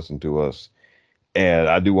guys who listen to us. And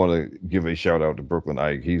I do want to give a shout out to Brooklyn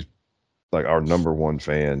Ike. He's our number one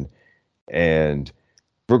fan, and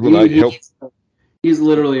Brooklyn Ike helped. He's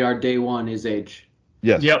literally our day one, his age.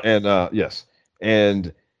 Yes. Yep. And yes.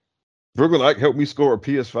 And Brooklyn Ike helped me score a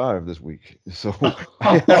PS5 this week. So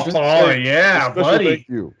yeah, buddy. Thank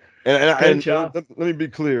you. And let me be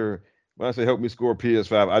clear. When I say help me score a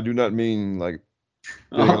PS5, I do not mean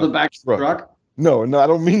the back truck. No, I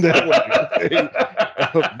don't mean that way.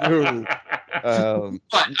 No.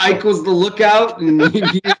 Ike was the lookout, and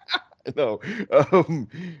no.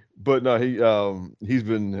 But no, he's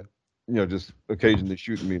been just occasionally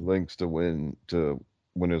shooting me links to when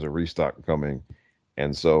there's a restock coming.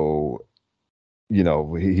 And so,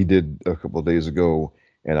 he did a couple of days ago,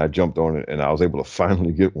 and I jumped on it, and I was able to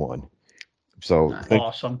finally get one. So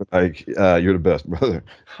awesome. Ike, you're the best, brother.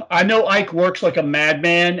 I know Ike works like a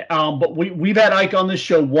madman, but we've had Ike on this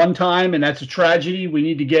show one time, and that's a tragedy. We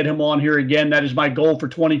need to get him on here again. That is my goal for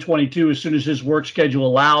 2022. As soon as his work schedule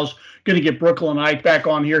allows, going to get Brooklyn Ike back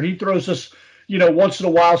on here. He throws us, once in a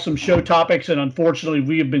while some show topics, and unfortunately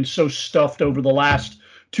we have been so stuffed over the last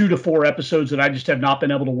 2 to 4 episodes that I just have not been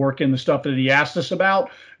able to work in the stuff that he asked us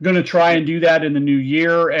about. Going to try and do that in the new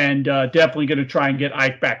year, and definitely going to try and get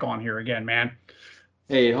Ike back on here again, man.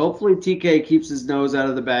 Hey, hopefully TK keeps his nose out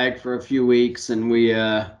of the bag for a few weeks, and we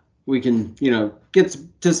can, get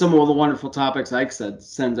to some of the wonderful topics Ike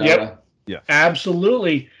sends out. Yep. Yeah,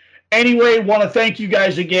 absolutely. Anyway, want to thank you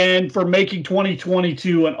guys again for making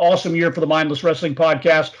 2022 an awesome year for the Mindless Wrestling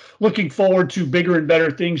Podcast. Looking forward to bigger and better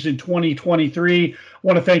things in 2023.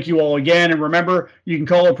 Want to thank you all again. And remember, you can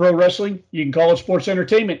call it pro wrestling. You can call it sports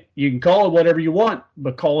entertainment. You can call it whatever you want,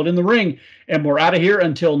 but call it in the ring. And we're out of here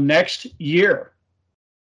until next year.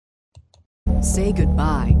 Say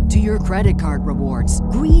goodbye to your credit card rewards.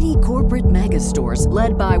 Greedy corporate mega stores,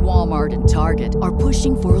 led by Walmart and Target, are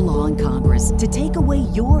pushing for a law in Congress to take away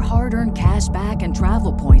your hard-earned cash back and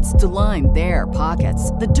travel points to line their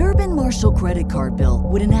pockets. The Durbin-Marshall credit card bill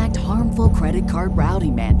would enact harmful credit card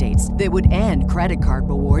routing mandates that would end credit card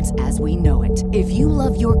rewards as we know it. If you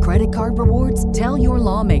love your credit card rewards, tell your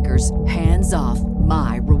lawmakers, hands off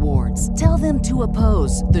my rewards. Tell them to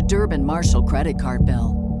oppose the Durbin-Marshall credit card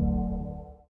bill.